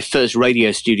my first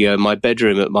radio studio in my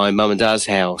bedroom at my mum and dad's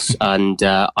house, and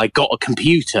I got a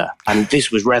computer, and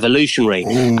this was revolutionary.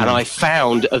 And I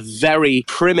found a very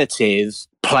primitive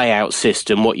play-out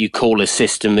system, what you call a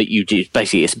system that you do.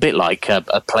 Basically, it's a bit like a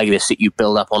playlist that you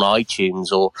build up on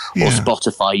iTunes or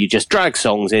Spotify. You just drag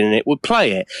songs in and it would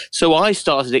play it. So I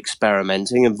started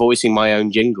experimenting and voicing my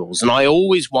own jingles, and I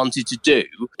always wanted to do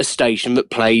a station that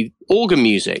played organ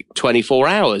music 24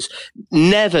 hours.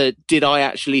 Never did I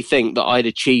actually think that I'd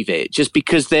achieve it, just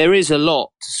because there is a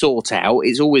lot to sort out.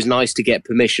 It's always nice to get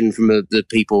permission from the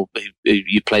people who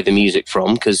you play the music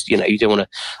from, because, you know, you don't want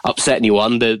to upset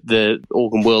anyone. The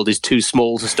organ world is too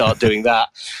small to start doing that.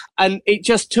 And it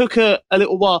just took a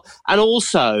little while. And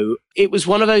also, it was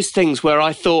one of those things where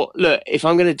I thought, look, if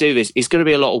I'm going to do this, it's going to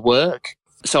be a lot of work.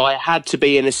 So I had to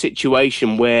be in a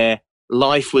situation where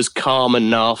life was calm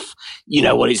enough. You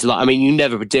know what it's like. I mean, you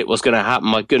never predict what's going to happen.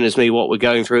 My goodness me, what we're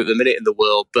going through at the minute in the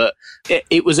world. But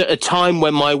it was at a time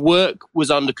when my work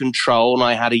was under control, and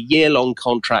I had a year-long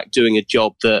contract doing a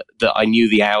job that I knew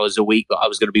the hours a week that I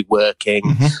was going to be working.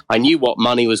 Mm-hmm. I knew what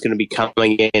money was going to be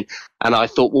coming in. And I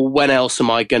thought, well, when else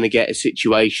am I going to get a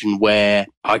situation where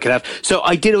I could have... So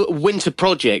I did a winter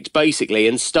project, basically,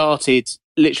 and started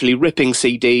literally ripping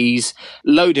CDs,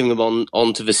 loading them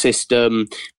onto the system,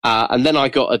 and then I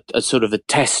got a sort of a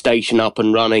test station up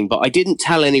and running, but I didn't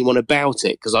tell anyone about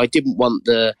it because I didn't want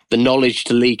the knowledge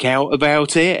to leak out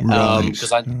about it,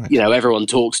 because you know, everyone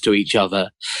talks to each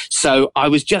other. So I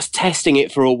was just testing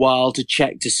it for a while to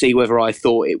check to see whether I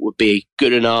thought it would be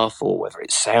good enough or whether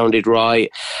it sounded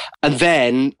right. And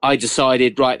then I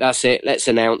decided, right, that's it, let's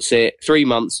announce it. 3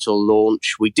 months till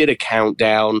launch. We did a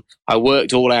countdown. I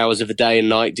worked all hours of the day and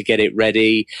night to get it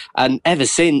ready. And ever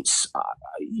since,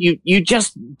 you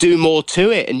just do more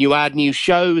to it, and you add new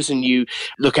shows, and you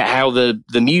look at how the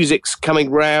music's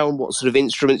coming round, what sort of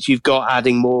instruments you've got,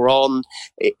 adding more on.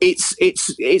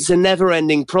 It's a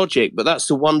never-ending project, but that's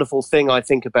the wonderful thing I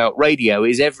think about radio,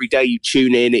 is every day you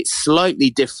tune in, it's slightly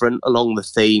different along the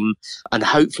theme, and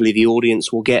hopefully the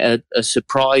audience will get a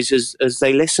surprise as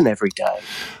they listen every day.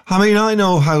 I mean, I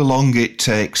know how long it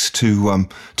takes to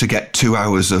get 2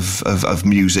 hours of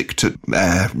music to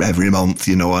air every month,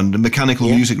 you know, and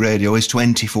mechanical music radio is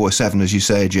 24/7, as you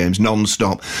say, James,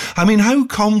 non-stop. I mean, how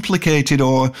complicated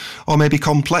or maybe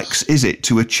complex is it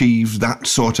to achieve that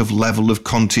sort of level of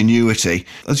continuity?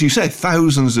 As you said,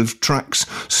 thousands of tracks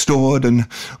stored and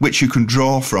which you can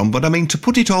draw from, but I mean, to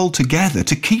put it all together,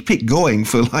 to keep it going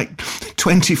for like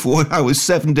 24 hours,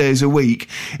 7 days a week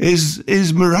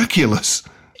is miraculous.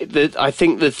 I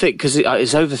think the thing, because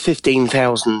it's over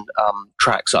 15,000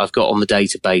 tracks I've got on the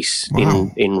database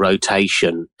in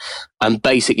rotation, and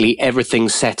basically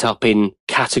everything's set up in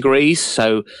categories.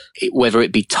 So whether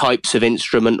it be types of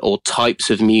instrument or types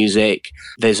of music,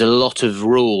 there's a lot of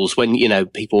rules. When, you know,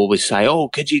 people always say, "Oh,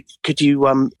 could you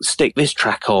stick this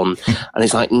track on?" And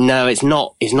it's like, no, it's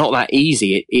not that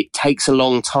easy. It takes a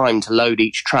long time to load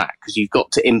each track, because you've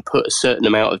got to input a certain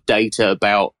amount of data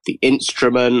about the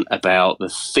instrument, about the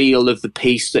feel of the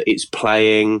piece that it's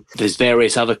playing. There's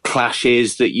various other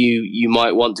clashes that you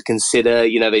might want to consider.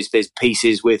 You know, there's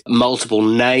pieces with multiple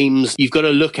names. You've got to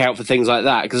look out for things like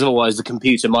that, because otherwise the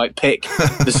computer might pick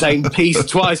the same piece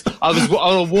twice. I was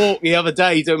on a walk the other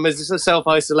day doing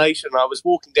self-isolation, and I was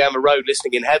walking down the road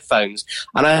listening in headphones,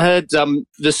 and I heard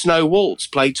the Snow Waltz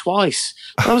play twice.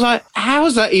 And I was like, how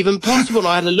is that even possible? And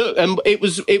I had a look, and it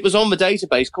was on the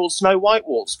database called Snow White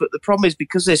Waltz. But the problem is,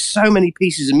 because there's so many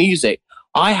pieces of music,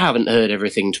 I haven't heard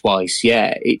everything twice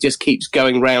yet. It just keeps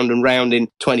going round and round in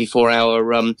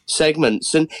 24-hour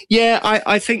segments. And yeah,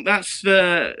 I think that's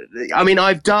I mean,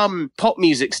 I've done pop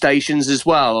music stations as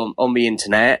well on the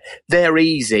internet. They're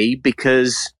easy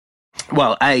because,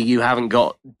 well, A, you haven't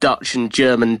got Dutch and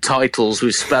German titles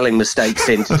with spelling mistakes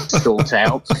in to sort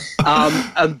out.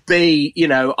 And B, you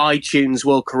know, iTunes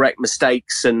will correct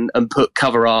mistakes and put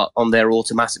cover art on there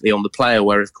automatically on the player,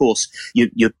 where, of course,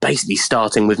 you're basically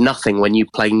starting with nothing when you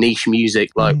play niche music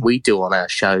like we do on our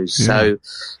shows. Yeah. So,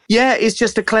 yeah, it's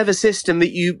just a clever system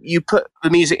that you put the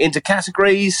music into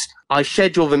categories. I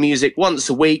schedule the music once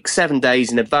a week, 7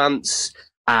 days in advance.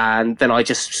 And then I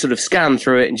just sort of scan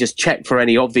through it and just check for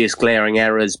any obvious glaring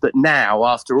errors. But now,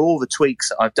 after all the tweaks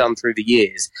that I've done through the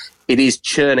years, it is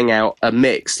churning out a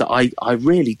mix that I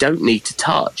really don't need to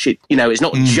touch. You know, it's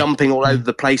not jumping all over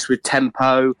the place with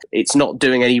tempo. It's not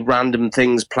doing any random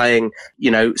things, playing,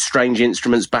 you know, strange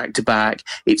instruments back to back.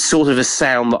 It's sort of a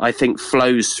sound that I think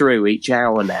flows through each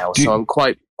hour now. So I'm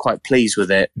quite quite pleased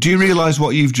with it. Do you realise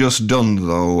what you've just done,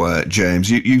 though, James?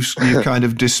 You kind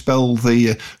of dispel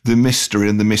the mystery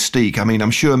and the mystique. I mean,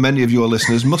 I'm sure many of your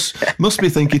listeners must be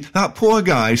thinking, that poor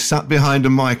guy sat behind a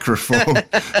microphone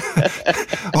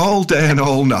all day and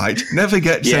all night, never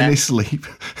gets any sleep.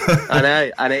 I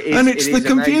know, and it's the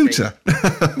computer.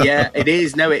 Yeah, it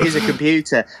is. No, it is a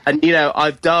computer. And, you know,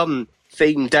 I've done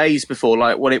themed days before,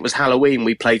 like when it was Halloween,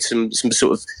 we played some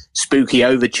sort of spooky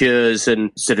overtures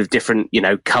and sort of different, you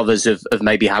know, covers of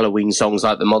maybe Halloween songs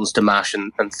like the Monster Mash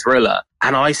and Thriller.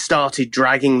 And I started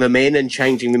dragging them in and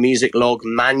changing the music log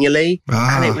manually.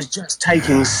 And it was just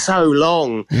taking so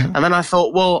long. Yeah. And then I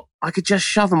thought, well, I could just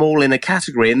shove them all in a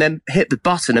category and then hit the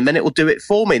button and then it will do it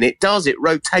for me. And it does. It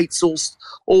rotates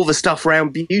all the stuff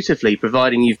around beautifully,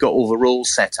 providing you've got all the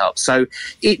rules set up. So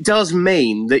it does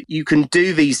mean that you can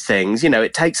do these things. You know,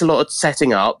 it takes a lot of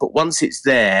setting up, but once it's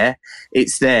there,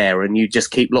 and you just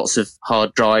keep lots of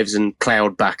hard drives and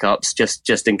cloud backups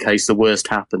just in case the worst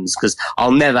happens, because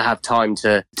I'll never have time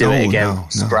to do it again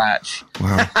from scratch.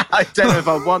 Wow. I don't know if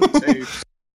I want to.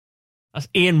 That's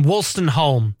Ian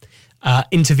Wolstenholme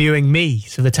interviewing me.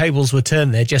 So the tables were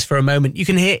turned there just for a moment. You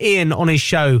can hear Ian on his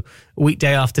show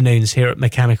weekday afternoons here at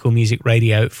Mechanical Music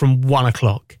Radio from 1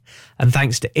 o'clock. And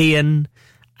thanks to Ian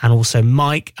and also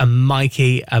Mike and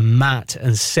Mikey and Matt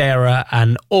and Sarah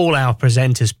and all our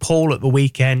presenters, Paul at the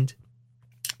weekend.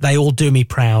 They all do me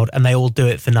proud and they all do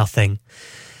it for nothing.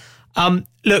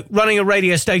 Look, running a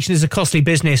radio station is a costly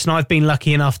business, and I've been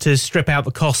lucky enough to strip out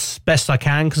the costs best I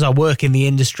can because I work in the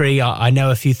industry. I know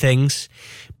a few things,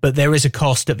 but there is a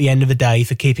cost at the end of the day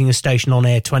for keeping a station on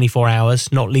air 24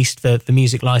 hours, not least for the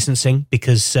music licensing,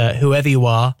 because whoever you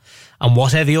are and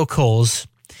whatever your cause,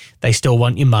 they still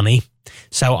want your money.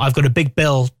 So I've got a big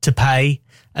bill to pay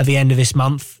at the end of this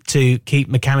month to keep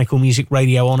Mechanical Music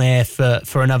Radio on air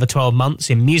for another 12 months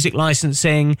in music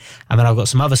licensing. And then I've got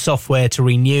some other software to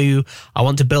renew. I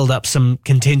want to build up some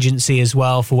contingency as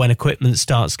well for when equipment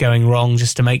starts going wrong,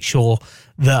 just to make sure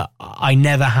that I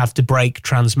never have to break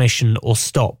transmission or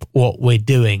stop what we're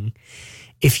doing.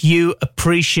 If you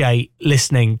appreciate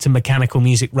listening to Mechanical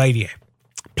Music Radio,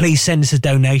 please send us a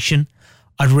donation.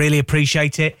 I'd really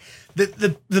appreciate it.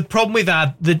 The problem we've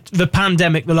had, the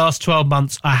pandemic, the last 12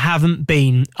 months, I haven't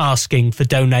been asking for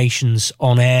donations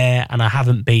on air, and I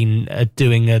haven't been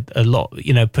doing a lot,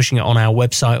 you know, pushing it on our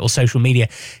website or social media,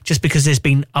 just because there's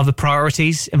been other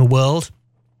priorities in the world.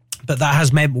 But that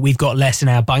has meant we've got less in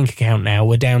our bank account now.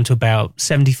 We're down to about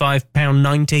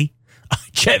 £75.90. I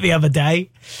checked the other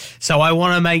day. So I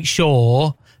want to make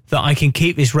sure that I can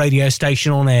keep this radio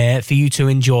station on air for you to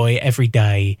enjoy every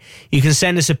day. You can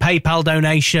send us a PayPal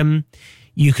donation.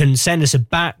 You can send us a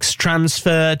BACS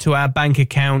transfer to our bank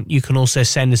account. You can also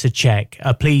send us a check.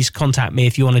 Please contact me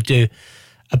if you want to do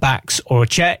a BACS or a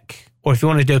check, or if you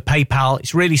want to do a PayPal.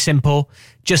 It's really simple.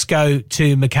 Just go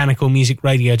to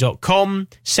mechanicalmusicradio.com,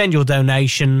 send your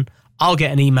donation. I'll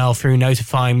get an email through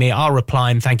notifying me. I'll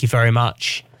reply and thank you very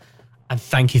much. And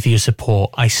thank you for your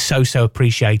support. I so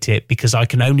appreciate it, because I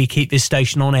can only keep this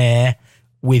station on air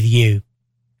with you.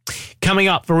 Coming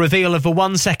up, the reveal of a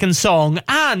 1-second song,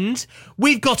 and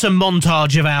we've got a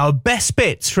montage of our best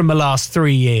bits from the last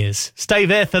 3 years. Stay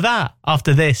there for that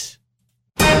after this.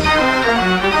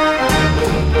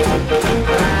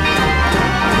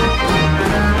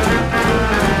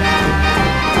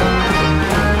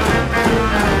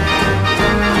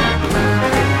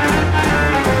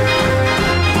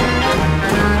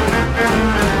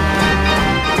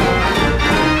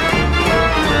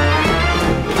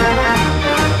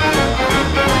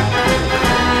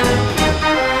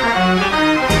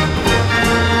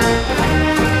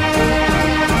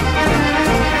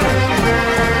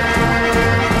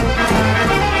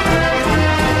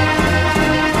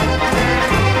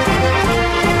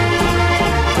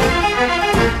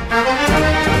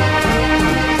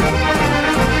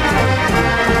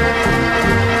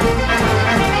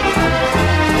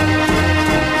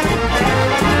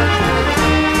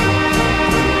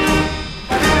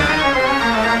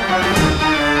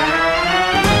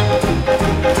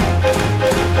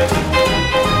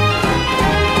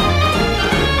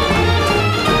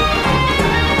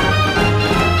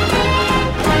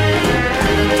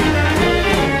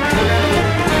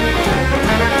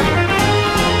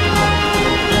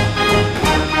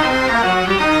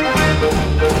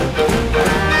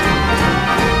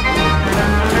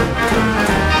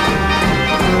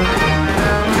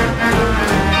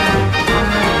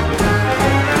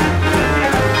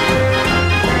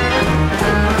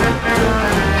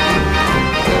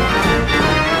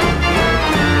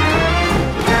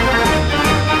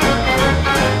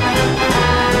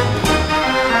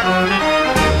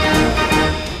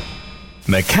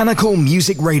 Mechanical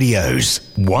Music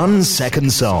Radio's 1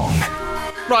 Second Song.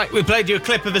 Right, we played you a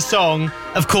clip of the song.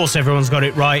 Of course, everyone's got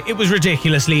it right. It was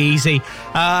ridiculously easy.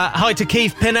 Hi to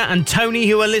Keith Pinner and Tony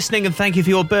who are listening, and thank you for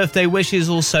your birthday wishes.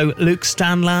 Also, Luke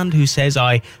Stanland, who says,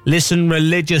 I listen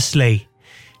religiously.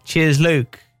 Cheers,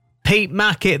 Luke. Pete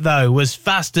Mackett, though, was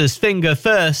fastest finger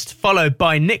first, followed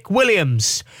by Nick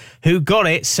Williams, who got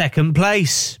it second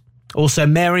place. Also,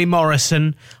 Mary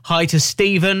Morrison. Hi to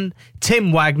Stephen,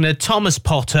 Tim Wagner, Thomas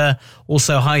Potter.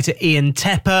 Also, hi to Ian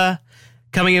Tepper.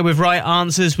 Coming in with right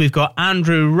answers, we've got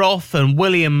Andrew Roth and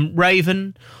William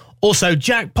Raven. Also,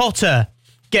 Jack Potter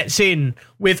gets in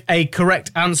with a correct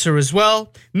answer as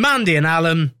well. Mandy and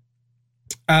Alan.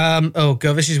 Oh,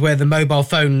 God, this is where the mobile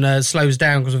phone slows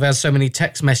down because we've had so many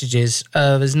text messages.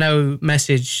 There's no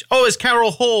message. Oh, it's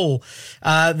Carol Hall,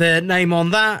 the name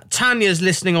on that. Tanya's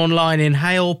listening online in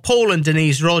Hale. Paul and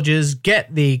Denise Rogers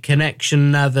get the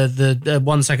connection, the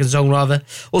 1 second song, rather.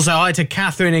 Also, hi to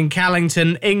Catherine in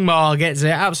Callington. Ingmar gets it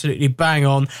absolutely bang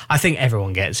on. I think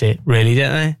everyone gets it, really,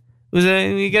 don't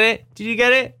they? You get it? Did you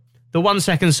get it? The 1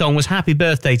 second song was Happy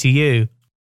Birthday to You.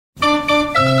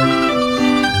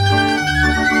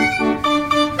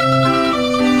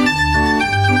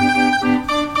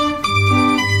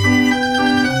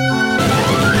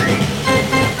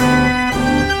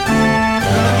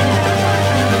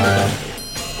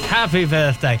 Happy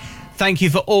birthday. Thank you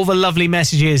for all the lovely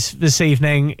messages this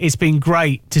evening. It's been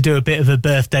great to do a bit of a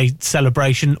birthday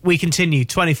celebration. We continue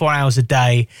 24 hours a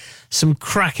day. Some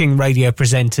cracking radio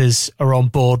presenters are on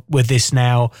board with this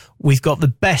now. We've got the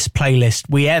best playlist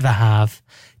we ever have.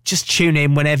 Just tune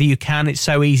in whenever you can. It's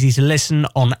so easy to listen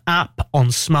on app, on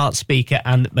smart speaker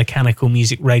and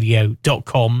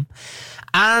mechanicalmusicradio.com.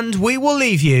 And we will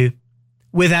leave you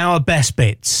with our best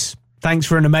bits. Thanks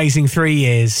for an amazing 3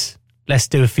 years. Let's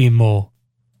do a few more.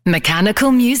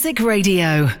 Mechanical Music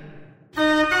Radio.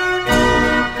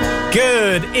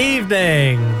 Good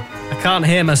evening. I can't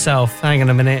hear myself. Hang on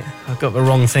a minute. I've got the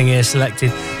wrong thing here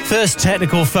selected. First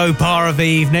technical faux pas of the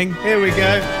evening. Here we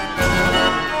go.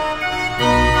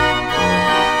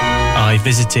 I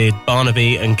visited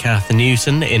Barnaby and Kath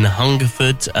Newton in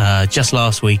Hungerford just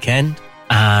last weekend.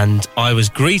 And I was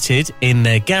greeted in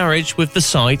their garage with the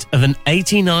sight of an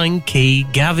 89-key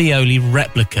Gavioli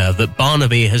replica that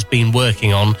Barnaby has been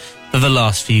working on for the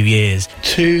last few years.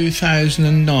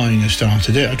 2009 I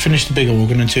started it. I'd finished the big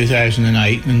organ in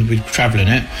 2008 and we'd travelling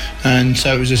it. And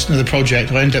so it was just another project.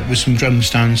 I ended up with some drum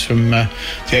stands from the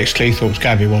ex-Cleethorpes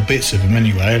Gavi, well, bits of them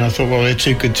anyway. And I thought, well, they're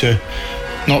too good to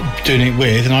not doing it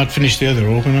with, and I'd finished the other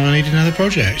organ and I needed another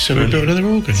project, so we built another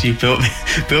organ. So you built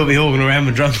the organ around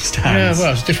the drum stands? Yeah,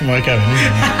 well, it's a different way of going, isn't it?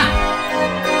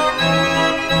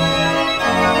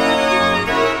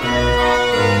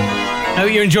 I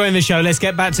hope you're enjoying the show. Let's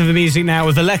get back to the music now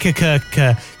with the Lecker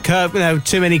Kerr. No,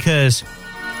 too many Kerrs.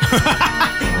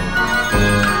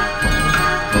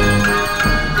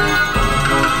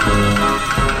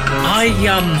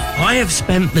 I have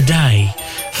spent the day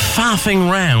faffing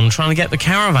round trying to get the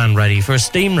caravan ready for a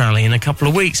steam rally in a couple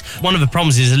of weeks. One of the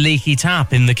problems is a leaky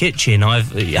tap in the kitchen. I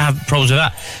have problems with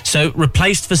that. So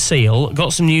replaced the seal,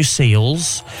 got some new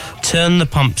seals, turned the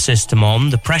pump system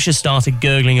on, the pressure started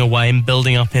gurgling away and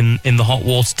building up in the hot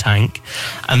water tank,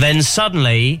 and then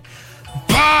suddenly,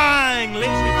 bang!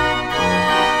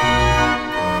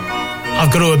 I've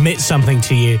got to admit something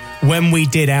to you. When we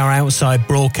did our outside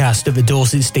broadcast at the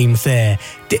Dorset Steam Fair,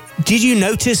 did you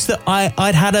notice that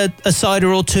I'd had a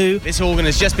cider or two? This organ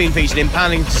has just been featured in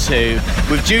Paddington 2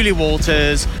 with Julie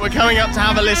Walters. We're coming up to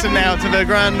have a listen now to the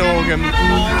grand organ.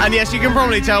 And yes, you can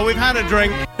probably tell we've had a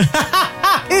drink.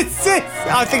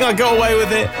 I think I got away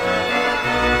with it.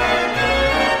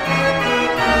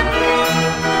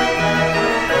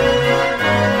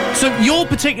 So your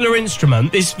particular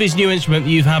instrument, this new instrument that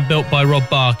you've had built by Rob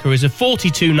Barker, is a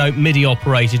 42-note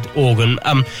MIDI-operated organ.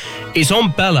 It's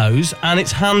on bellows and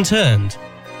it's hand-turned.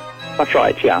 That's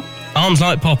right, yeah. Arms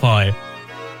like Popeye.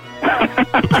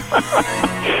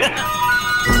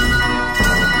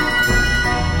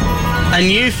 And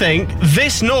you think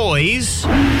this noise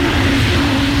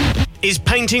is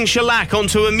painting shellac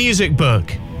onto a music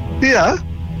book? Yeah.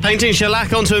 Painting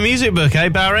shellac onto a music book, eh,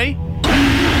 Barry?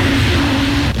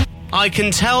 I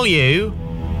can tell you,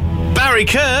 Barry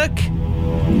Kirk,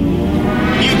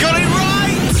 you got it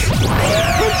right!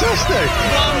 Fantastic!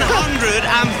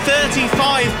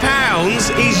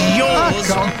 £135 is yours,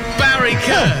 Barry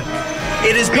Kirk.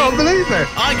 It has can't believe it.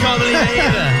 I can't believe it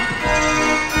either.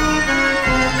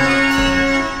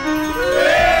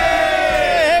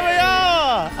 Here we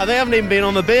are! They haven't even been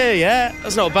on the beer yet.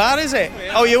 That's not bad, is it?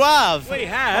 Oh, you have? We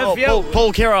have, oh, yeah.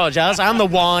 Paul Kirage has, and the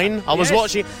wine. I was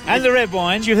watching. And the red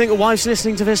wine. Do you think the wife's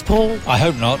listening to this, Paul? I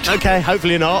hope not. Okay,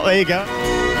 hopefully not. There you go.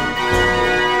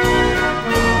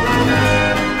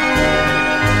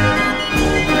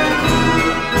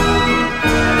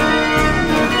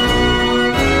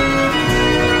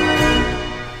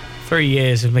 Three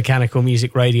years of Mechanical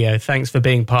Music Radio. Thanks for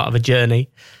being part of a journey.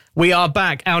 We are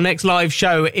back. Our next live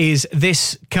show is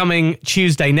this coming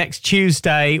Tuesday. Next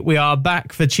Tuesday, we are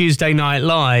back for Tuesday Night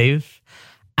Live.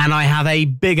 And I have a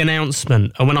big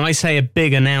announcement. And when I say a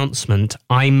big announcement,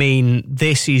 I mean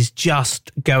this is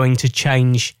just going to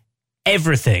change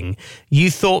everything.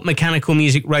 You thought Mechanical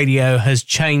Music Radio has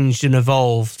changed and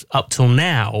evolved up till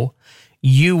now.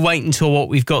 You wait until what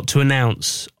we've got to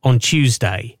announce on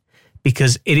Tuesday,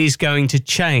 because it is going to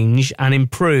change and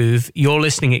improve your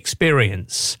listening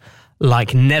experience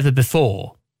like never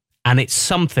before. And it's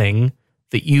something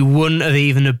that you wouldn't have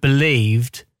even have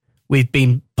believed we've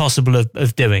been possible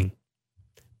of doing.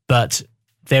 But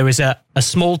there is a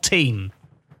small team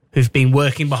who've been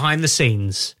working behind the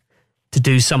scenes to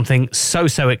do something so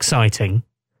exciting.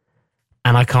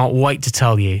 And I can't wait to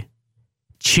tell you.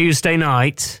 Tuesday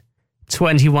night,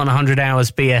 2100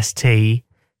 hours BST.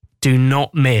 Do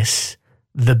not miss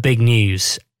the big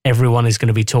news. Everyone is going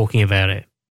to be talking about it.